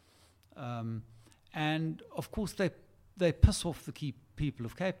leaders. And, of course, they piss off the key people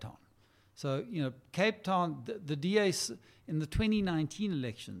of Cape Town. So, Cape Town, the DA, in the 2019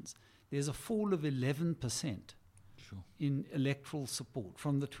 elections, there's a fall of 11% in electoral support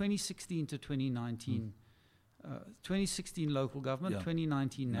from the 2016 to 2019. 2016 local government,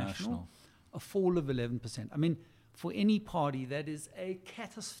 2019 national, a fall of 11%. I mean, for any party, that is a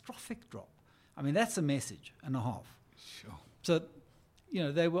catastrophic drop. I mean, that's a message and a half. Sure. So,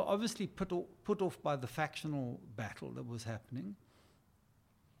 they were obviously put off by the factional battle that was happening.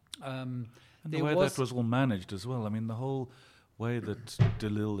 And the way that was all managed as well. I mean, the whole way that de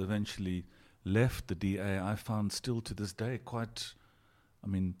Lille eventually left the DA, I found still to this day quite,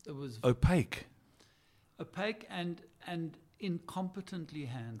 it was opaque. Opaque and incompetently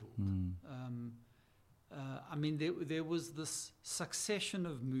handled. There was this succession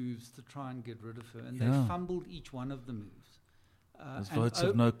of moves to try and get rid of her, and they fumbled each one of the moves. There's votes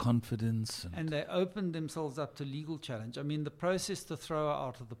of no confidence. And they opened themselves up to legal challenge. I mean, the process to throw her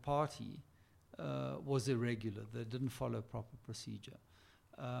out of the party was irregular. They didn't follow proper procedure.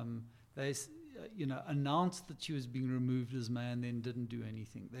 They announced that she was being removed as mayor and then didn't do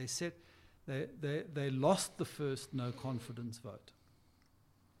anything. They said they lost the first no confidence vote.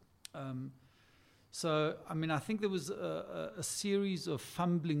 I think there was a series of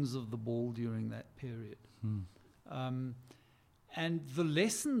fumblings of the ball during that period. And the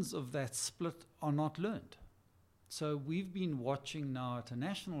lessons of that split are not learned. So we've been watching now at a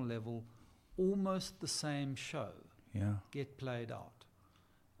national level almost the same show get played out.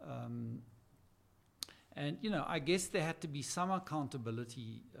 I guess there had to be some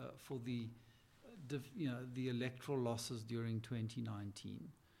accountability for the electoral losses during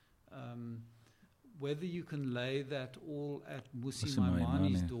 2019. Whether you can lay that all at Mmusi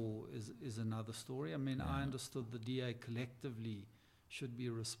Maimani's door is another story. I understood the DA collectively should be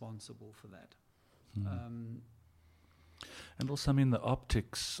responsible for that. And also, the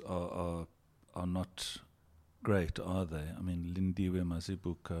optics are not great, are they? Lindiwe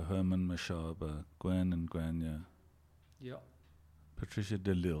Mazibuka, Herman Mashaba, Gwen and Gwanya, Patricia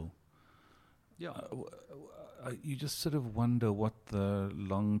de Lille. You just sort of wonder what the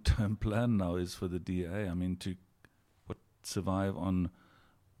long-term plan now is for the DA. To survive on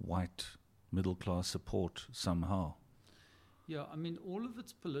white middle-class support somehow. Yeah, all of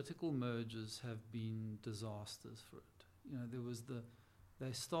its political mergers have been disasters for it.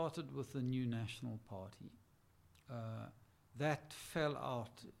 They started with the New National Party. That fell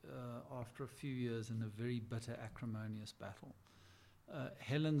out after a few years in a very bitter, acrimonious battle.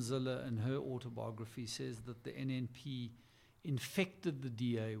 Helen Zille, in her autobiography, says that the NNP infected the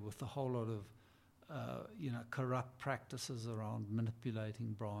DA with a whole lot of, corrupt practices around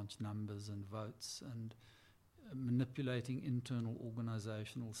manipulating branch numbers and votes and manipulating internal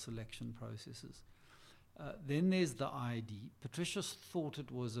organizational selection processes. Then there's the ID. Patricia thought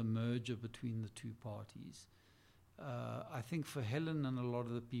it was a merger between the two parties. I think for Helen and a lot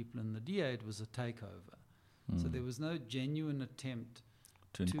of the people in the DA, it was a takeover. So there was no genuine attempt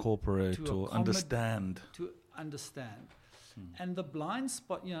to incorporate or understand. To understand. And the blind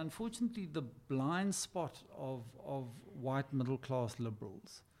spot, unfortunately, the blind spot of white middle-class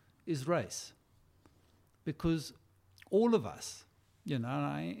liberals is race. Because all of us, and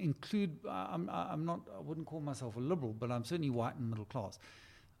I include, I wouldn't call myself a liberal, but I'm certainly white and middle class.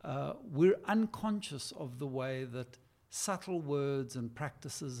 We're unconscious of the way that subtle words and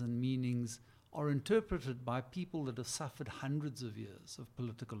practices and meanings are interpreted by people that have suffered hundreds of years of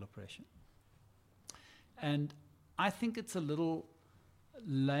political oppression. And I think it's a little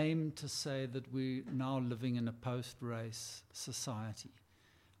lame to say that we're now living in a post-race society.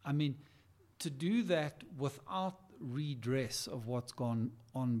 To do that without redress of what's gone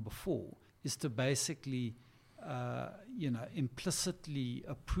on before is to basically, implicitly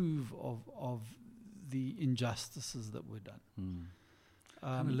approve of the injustices that were done.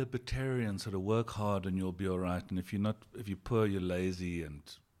 I'm a libertarian, sort of work hard and you'll be all right. And if you're poor, you're lazy, and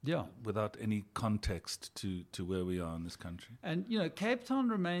without any context to where we are in this country. And Cape Town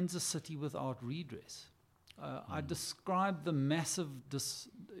remains a city without redress. I described the massive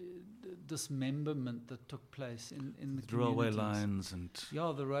dismemberment that took place in the railway lines and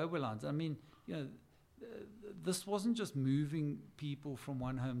the railway lines. This wasn't just moving people from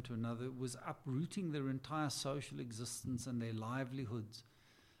one home to another; it was uprooting their entire social existence and their livelihoods.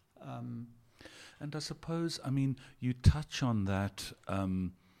 And I suppose, you touch on that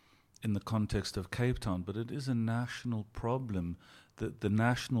in the context of Cape Town, but it is a national problem. The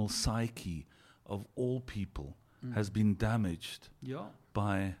national psyche of all people has been damaged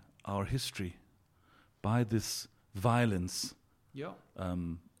by our history, by this violence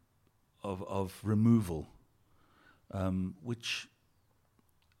of removal, which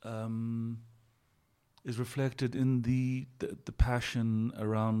is reflected in the passion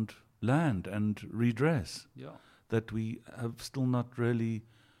around land and redress that we have still not really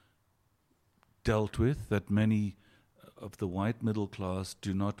dealt with, that many of the white middle class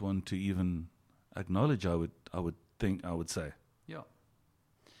do not want to even acknowledge, I would say. Yeah.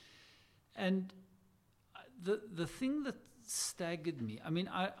 And the thing that staggered me. I mean,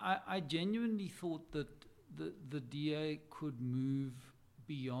 I genuinely thought that the DA could move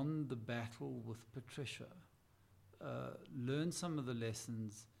beyond the battle with Patricia, learn some of the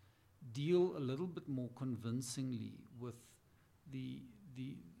lessons, deal a little bit more convincingly with the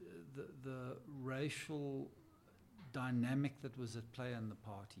racial dynamic that was at play in the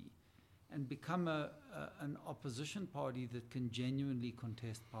party, and become an opposition party that can genuinely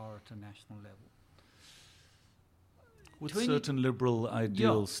contest power at a national level. With certain liberal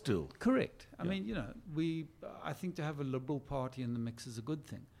ideals still. Correct. I mean, I think to have a liberal party in the mix is a good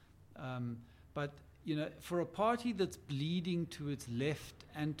thing. But, for a party that's bleeding to its left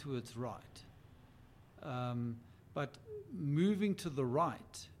and to its right, but moving to the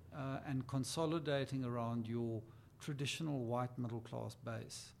right and consolidating around your traditional white middle class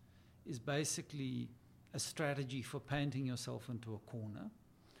base is basically a strategy for painting yourself into a corner.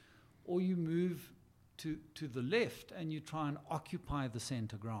 Or you move to the left and you try and occupy the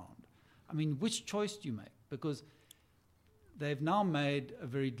center ground. I mean, which choice do you make? Because they've now made a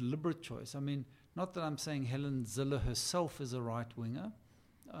very deliberate choice. I mean, not that I'm saying Helen Zille herself is a right-winger.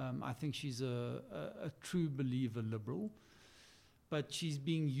 I think she's a true believer liberal. But she's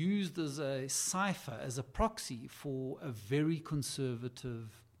being used as a cipher, as a proxy for a very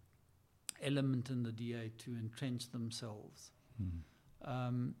conservative element in the DA to entrench themselves.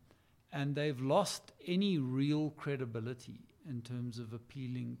 And they've lost any real credibility in terms of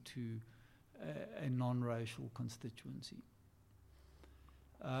appealing to a non-racial constituency.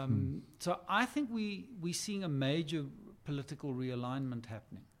 So I think we're seeing a major political realignment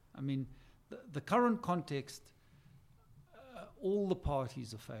happening. I mean, the current context, all the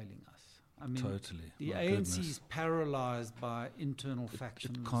parties are failing us. I mean, totally. The ANC is paralyzed by internal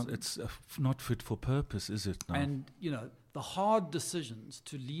factionalism. It's not fit for purpose, is it now? And, the hard decisions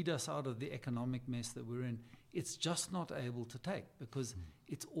to lead us out of the economic mess that we're in, it's just not able to take because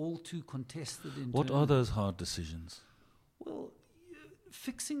it's all too contested internally. What are those hard decisions? Well,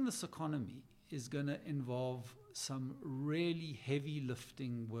 fixing this economy is going to involve some really heavy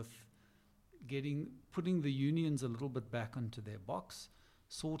lifting with putting the unions a little bit back into their box,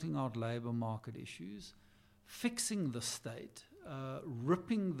 sorting out labor market issues, fixing the state,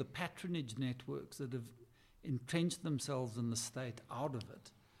 ripping the patronage networks that have entrenched themselves in the state out of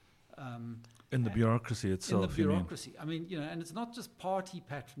it. In the bureaucracy itself. In the bureaucracy. I mean, and it's not just party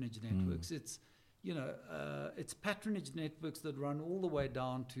patronage networks. It's, it's patronage networks that run all the way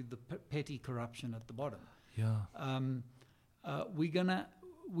down to the petty corruption at the bottom.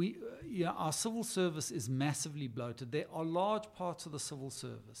 Our civil service is massively bloated. There are large parts of the civil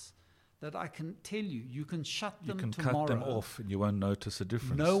service that I can tell you can shut them tomorrow. You can cut them off and you won't notice a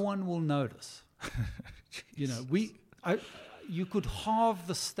difference. No one will notice. You could halve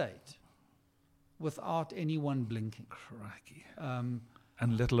the state without anyone blinking. Crikey.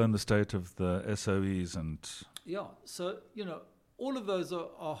 And let alone the state of the SOEs and... Yeah, so, all of those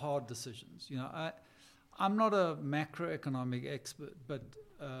are hard decisions. I'm not a macroeconomic expert, but,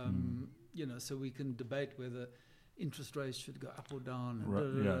 so we can debate whether interest rates should go up or down.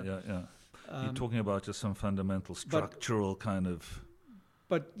 And You're talking about just some fundamental structural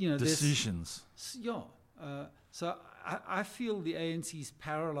decisions. So I feel the ANC is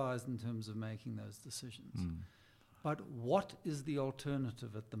paralyzed in terms of making those decisions. But what is the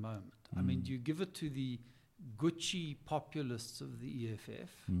alternative at the moment? I mean, do you give it to the Gucci populists of the EFF?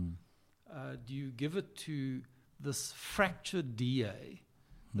 Do you give it to this fractured DA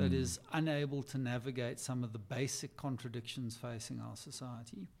that is unable to navigate some of the basic contradictions facing our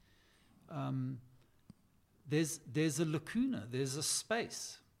society? There's a lacuna, there's a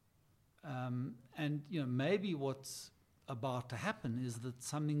space. And maybe what's about to happen is that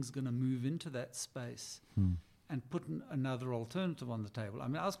something's going to move into that space and put another alternative on the table. I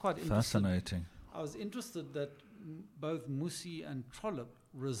mean, I was quite interested. Fascinating. I was interested that both Musi and Trollip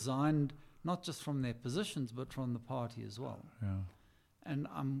resigned not just from their positions but from the party as well. Yeah. And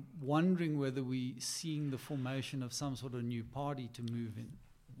I'm wondering whether we're seeing the formation of some sort of new party to move in.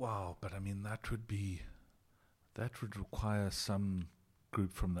 Wow, but I mean that would require some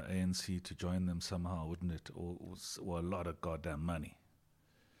group from the ANC to join them somehow, wouldn't it? Or a lot of goddamn money.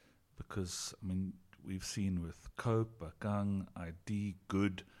 Because I mean we've seen with Cope, Bakang, ID,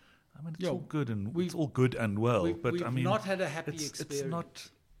 Good. I mean it's all good and it's all good and well. We've I mean not had a happy experience. It's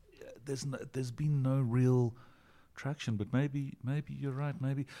not. There's been no real traction. But maybe you're right.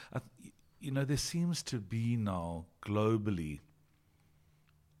 Maybe there seems to be now globally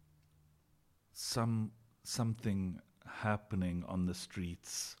something happening on the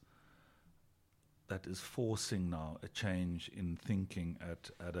streets is forcing now a change in thinking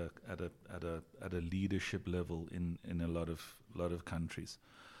at a leadership level in a lot of countries.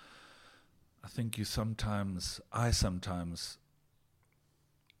 I think I sometimes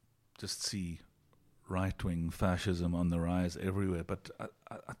just see right-wing fascism on the rise everywhere, but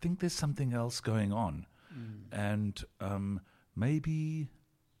I think there's something else going on, and maybe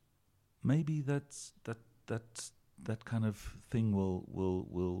that kind of thing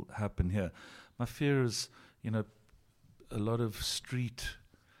will happen here. My fear is, a lot of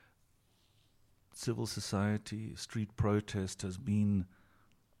civil society, street protest has been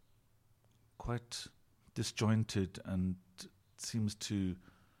quite disjointed and seems to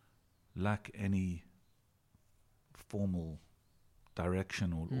lack any formal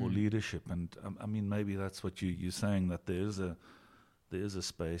direction or leadership. And I mean, maybe that's what you're saying, that there is a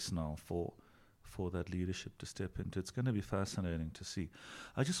space now for that leadership to step into. It's going to be fascinating to see.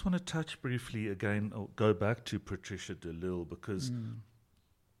 I just want to touch briefly again, or go back to Patricia de Lille, because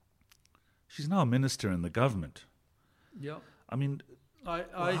she's now a minister in the government. Yeah. I mean,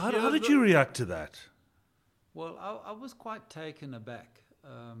 how did you react to that? Well, I was quite taken aback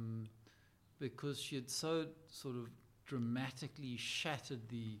because she had so sort of dramatically shattered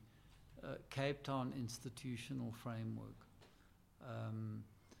the Cape Town institutional framework.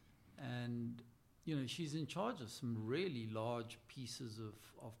 And she's in charge of some really large pieces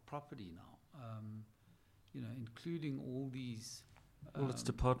of property now, including all these. Well, it's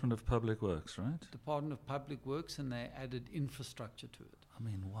Department of Public Works, right? Department of Public Works, and they added infrastructure to it. I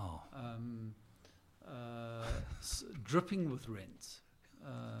mean, wow. Dripping with rents,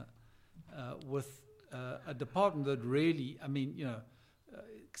 with a department that really,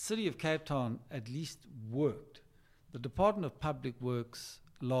 City of Cape Town at least worked. The Department of Public Works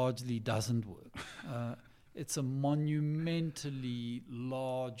largely doesn't work. It's a monumentally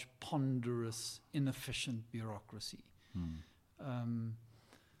large, ponderous, inefficient bureaucracy. I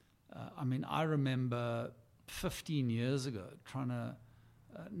remember 15 years ago trying to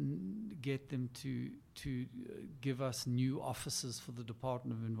get them to give us new offices for the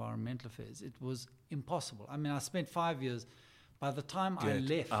Department of Environmental Affairs. It was impossible. I spent 5 years. By the time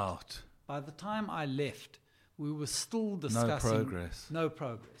I left, we were still discussing no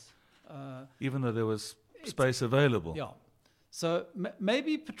progress. Even though there was space available. Yeah. So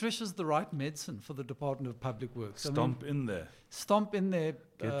maybe Patricia's the right medicine for the Department of Public Works. Stomp in there.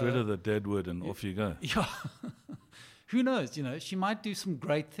 Get rid of the dead wood and off you go. Yeah. Who knows? She might do some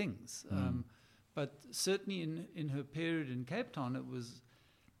great things. But certainly in her period in Cape Town, it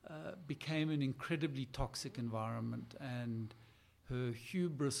became an incredibly toxic environment, and her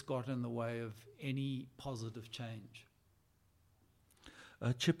hubris got in the way of any positive change.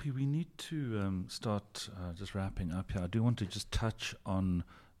 Chippy, we need to start just wrapping up here. I do want to just touch on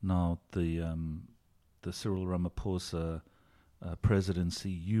now the Cyril Ramaphosa presidency.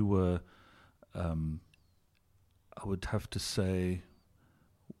 You were, I would have to say,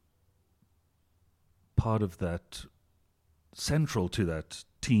 part of that, central to that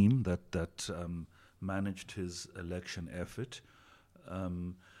team that managed his election effort.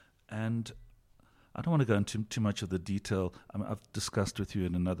 And I don't want to go into too much of the detail. I've discussed with you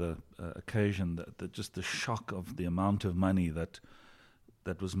in another occasion that just the shock of the amount of money that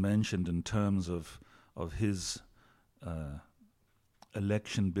was mentioned in terms of his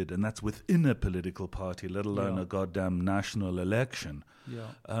election bid, and that's within a political party, let alone a goddamn national election.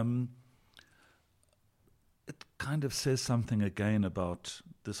 Yeah. It kind of says something again about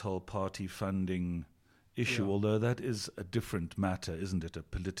this whole party funding issue, although that is a different matter, isn't it? A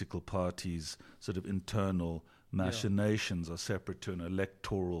political party's sort of internal machinations are separate to an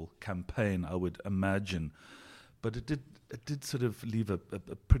electoral campaign, I would imagine. But it did sort of leave a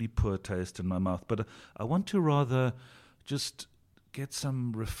pretty poor taste in my mouth. But I want to rather just get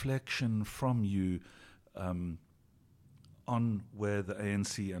some reflection from you on where the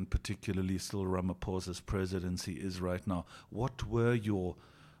ANC and particularly Cyril Ramaphosa's presidency is right now. What were your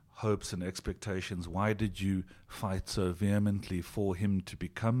hopes and expectations? Why did you fight so vehemently for him to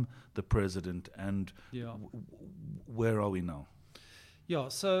become the president, and where are we now? Yeah,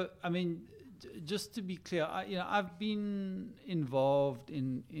 so just to be clear, I've been involved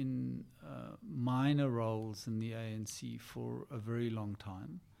in minor roles in the ANC for a very long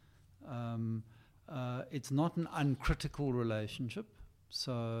time. It's not an uncritical relationship,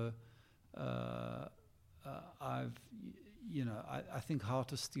 so I think How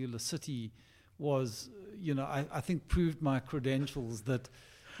to Steal a City was, I think proved my credentials that,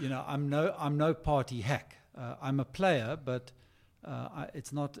 I'm no party hack. I'm a player, but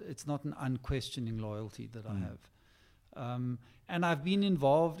it's not an unquestioning loyalty that I have. And I've been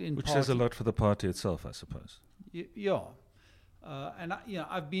involved in which says a lot for the party itself, I suppose. Yeah.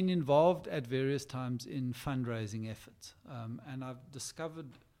 I've been involved at various times in fundraising efforts, and I've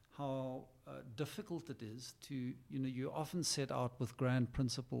discovered how difficult it is to, you often set out with grand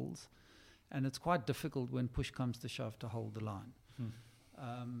principles, and it's quite difficult when push comes to shove to hold the line.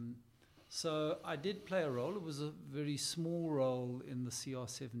 So I did play a role. It was a very small role in the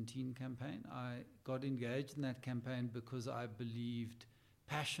CR17 campaign. I got engaged in that campaign because I believed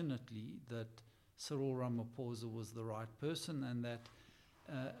passionately that Cyril Ramaphosa was the right person, and that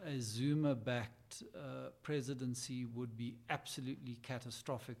a Zuma-backed presidency would be absolutely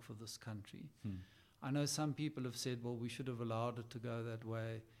catastrophic for this country. I know some people have said, well, we should have allowed it to go that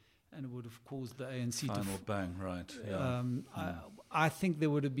way, and it would have caused the ANC Final bang, right. Yeah. I think there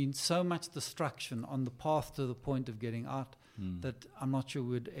would have been so much destruction on the path to the point of getting out that I'm not sure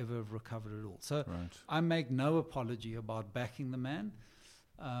we'd ever have recovered it all. So I make no apology about backing the man.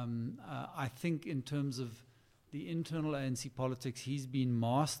 I think in terms of the internal ANC politics, he's been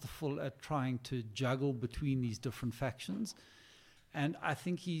masterful at trying to juggle between these different factions. And I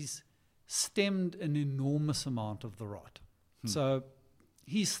think he's stemmed an enormous amount of the rot. So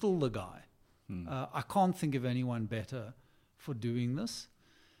he's still the guy. I can't think of anyone better for doing this.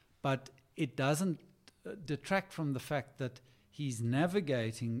 But it doesn't detract from the fact that he's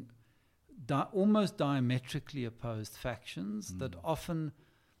navigating almost diametrically opposed factions that often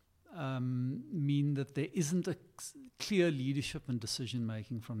mean that there isn't a clear leadership and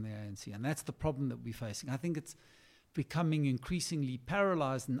decision-making from the ANC. And that's the problem that we're facing. I think it's becoming increasingly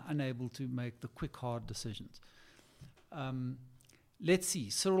paralyzed and unable to make the quick, hard decisions. Let's see.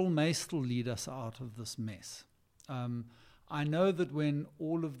 Cyril may still lead us out of this mess. I know that when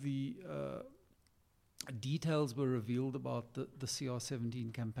all of the details were revealed about the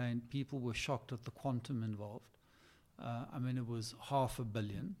CR17 campaign, people were shocked at the quantum involved. It was $500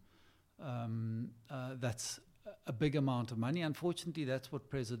 million. That's a big amount of money. Unfortunately, that's what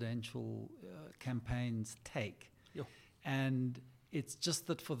presidential campaigns take. And it's just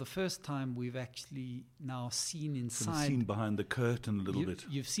that for the first time, we've actually now seen inside. Seen behind the curtain a little bit.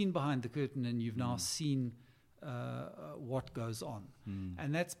 You've seen behind the curtain, and you've now seen what goes on.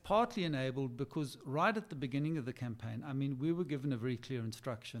 And that's partly enabled because right at the beginning of the campaign, we were given a very clear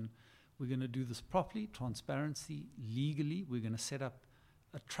instruction. We're going to do this properly, transparency, legally. We're going to set up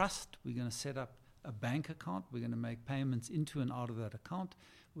a trust. We're going to set up a bank account. We're going to make payments into and out of that account.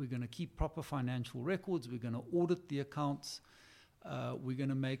 We're going to keep proper financial records. We're going to audit the accounts. We're going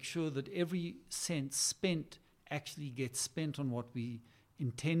to make sure that every cent spent actually gets spent on what we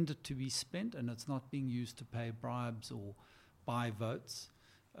intended to be spent, and it's not being used to pay bribes or buy votes.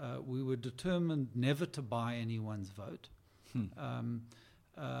 We were determined never to buy anyone's vote.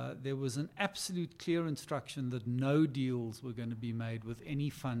 There was an absolute clear instruction that no deals were going to be made with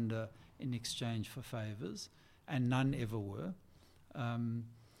any funder in exchange for favors, and none ever were.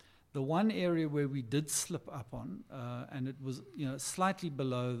 The one area where we did slip up on, and it was slightly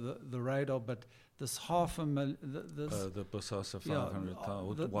below the radar, but this $500,000, the Bosasa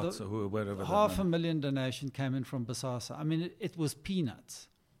 500,000, wherever. $500,000 donation came in from Bosasa. It was peanuts,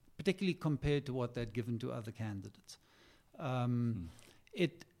 particularly compared to what they'd given to other candidates.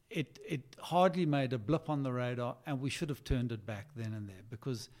 It hardly made a blip on the radar, and we should have turned it back then and there,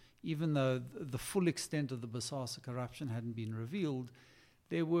 because even though the full extent of the Bosasa corruption hadn't been revealed,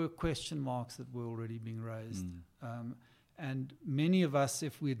 there were question marks that were already being raised. And many of us,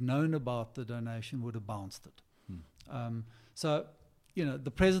 if we'd known about the donation, would have bounced it. So,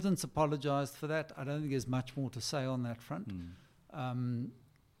 the president's apologized for that. I don't think there's much more to say on that front.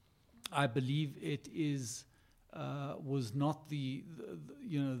 I believe it was not the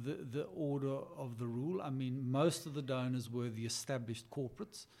order of the rule. Most of the donors were the established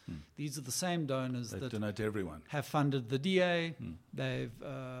corporates. These are the same donors that donate to everyone. Have funded the DA. They've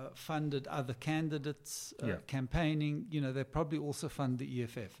funded other candidates campaigning. They probably also fund the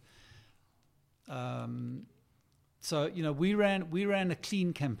EFF. So we ran a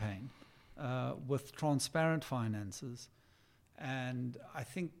clean campaign with transparent finances, and I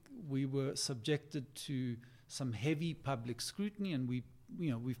think we were subjected to some heavy public scrutiny, and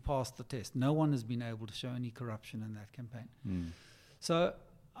we've passed the test. No one has been able to show any corruption in that campaign. So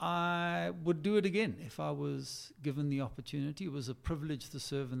I would do it again if I was given the opportunity. It was a privilege to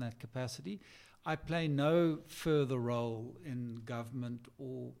serve in that capacity. I play no further role in government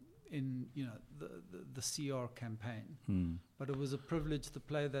or in the CR campaign, but it was a privilege to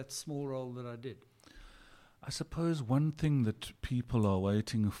play that small role that I did. I suppose one thing that people are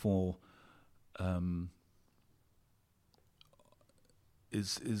waiting for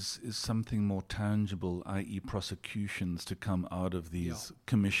is something more tangible, i.e. prosecutions to come out of these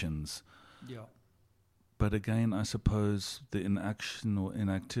commissions. Yeah. But again, I suppose the inaction or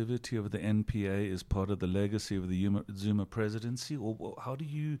inactivity of the NPA is part of the legacy of the Zuma presidency, or how do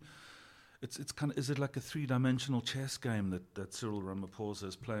you? It's kind of, is it like a three-dimensional chess game that Cyril Ramaphosa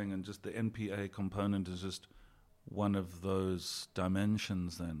is playing, and just the NPA component is just one of those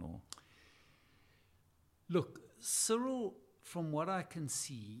dimensions then, or? Look, Cyril, from what I can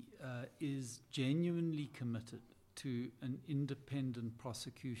see, is genuinely committed to an independent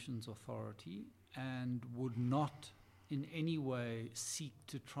prosecutions authority and would not in any way seek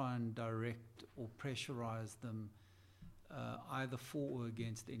to try and direct or pressurize them either for or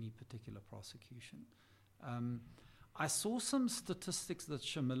against any particular prosecution. I saw some statistics that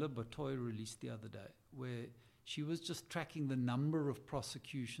Shamila Batoy released the other day, where she was just tracking the number of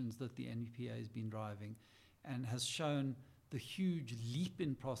prosecutions that the NPA has been driving, and has shown the huge leap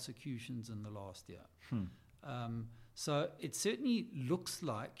in prosecutions in the last year. So it certainly looks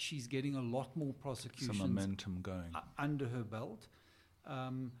like she's getting a lot more prosecutions, some momentum going under her belt.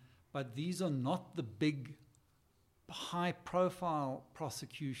 But these are not the big, high-profile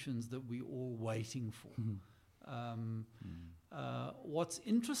prosecutions that we're all waiting for. What's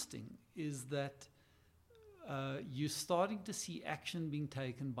interesting is that you're starting to see action being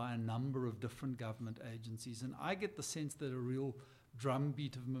taken by a number of different government agencies, and I get the sense that a real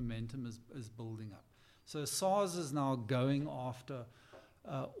drumbeat of momentum is building up. So SARS is now going after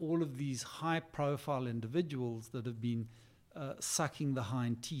all of these high-profile individuals that have been sucking the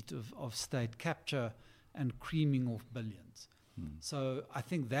hind teat of state capture and creaming off billions. So I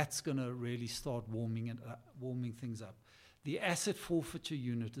think that's going to really start warming things up. The asset forfeiture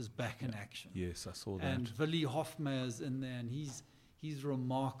unit is back in action. Yes, I saw that. And Willie Hofmeyer's in there, and he's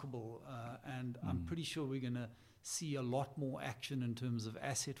remarkable. And I'm pretty sure we're going to see a lot more action in terms of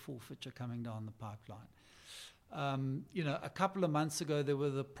asset forfeiture coming down the pipeline. A couple of months ago, there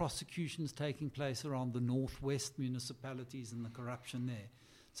were the prosecutions taking place around the northwest municipalities and the corruption there.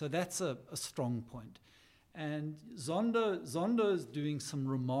 So that's a strong point. And Zondo is doing some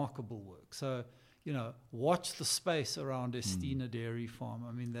remarkable work. So, watch the space around Estina Dairy Farm.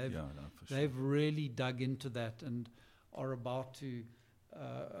 I mean, they've really dug into that and are about to,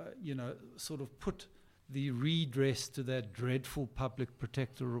 sort of put the redress to that dreadful public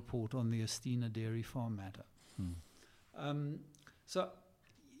protector report on the Estina Dairy Farm matter.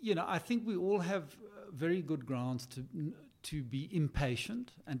 I think we all have very good grounds to be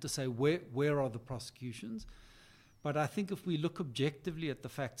impatient and to say where are the prosecutions. But I think if we look objectively at the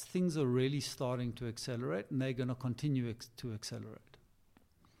facts, things are really starting to accelerate, and they're going to continue to accelerate.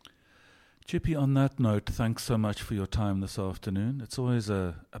 Chippy, on that note, thanks so much for your time this afternoon. It's always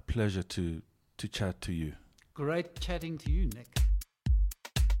a pleasure to chat to you. Great chatting to you, Nick.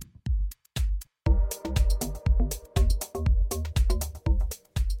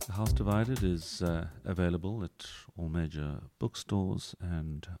 The House Divided is available at all major bookstores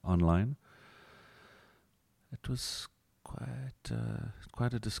and online. It was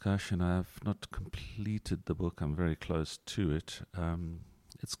quite a discussion. I have not completed the book. I'm very close to it.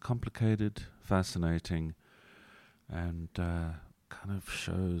 It's complicated, fascinating, and kind of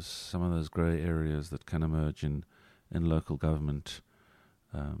shows some of those grey areas that can emerge in local government,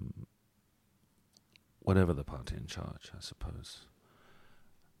 whatever the party in charge, I suppose.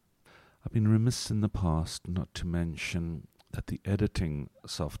 I've been remiss in the past not to mention that the editing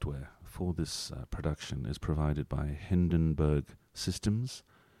software for this production is provided by Hindenburg Systems.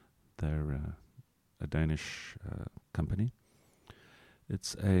 They're a Danish company.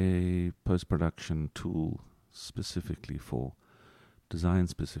 It's a post-production tool designed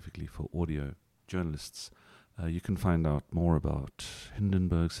specifically for audio journalists. You can find out more about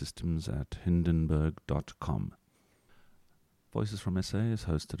Hindenburg Systems at hindenburg.com. Voices from SA is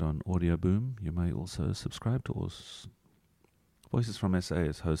hosted on Audio Boom. You may also subscribe to us. Voices from SA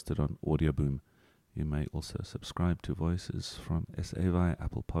is hosted on Audio Boom. You may also subscribe to Voices from SA via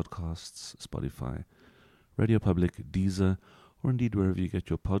Apple Podcasts, Spotify, Radio Public, Deezer, or indeed wherever you get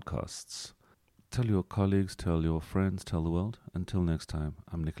your podcasts. Tell your colleagues, tell your friends, tell the world. Until next time,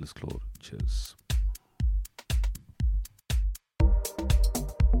 I'm Nicholas Claude. Cheers.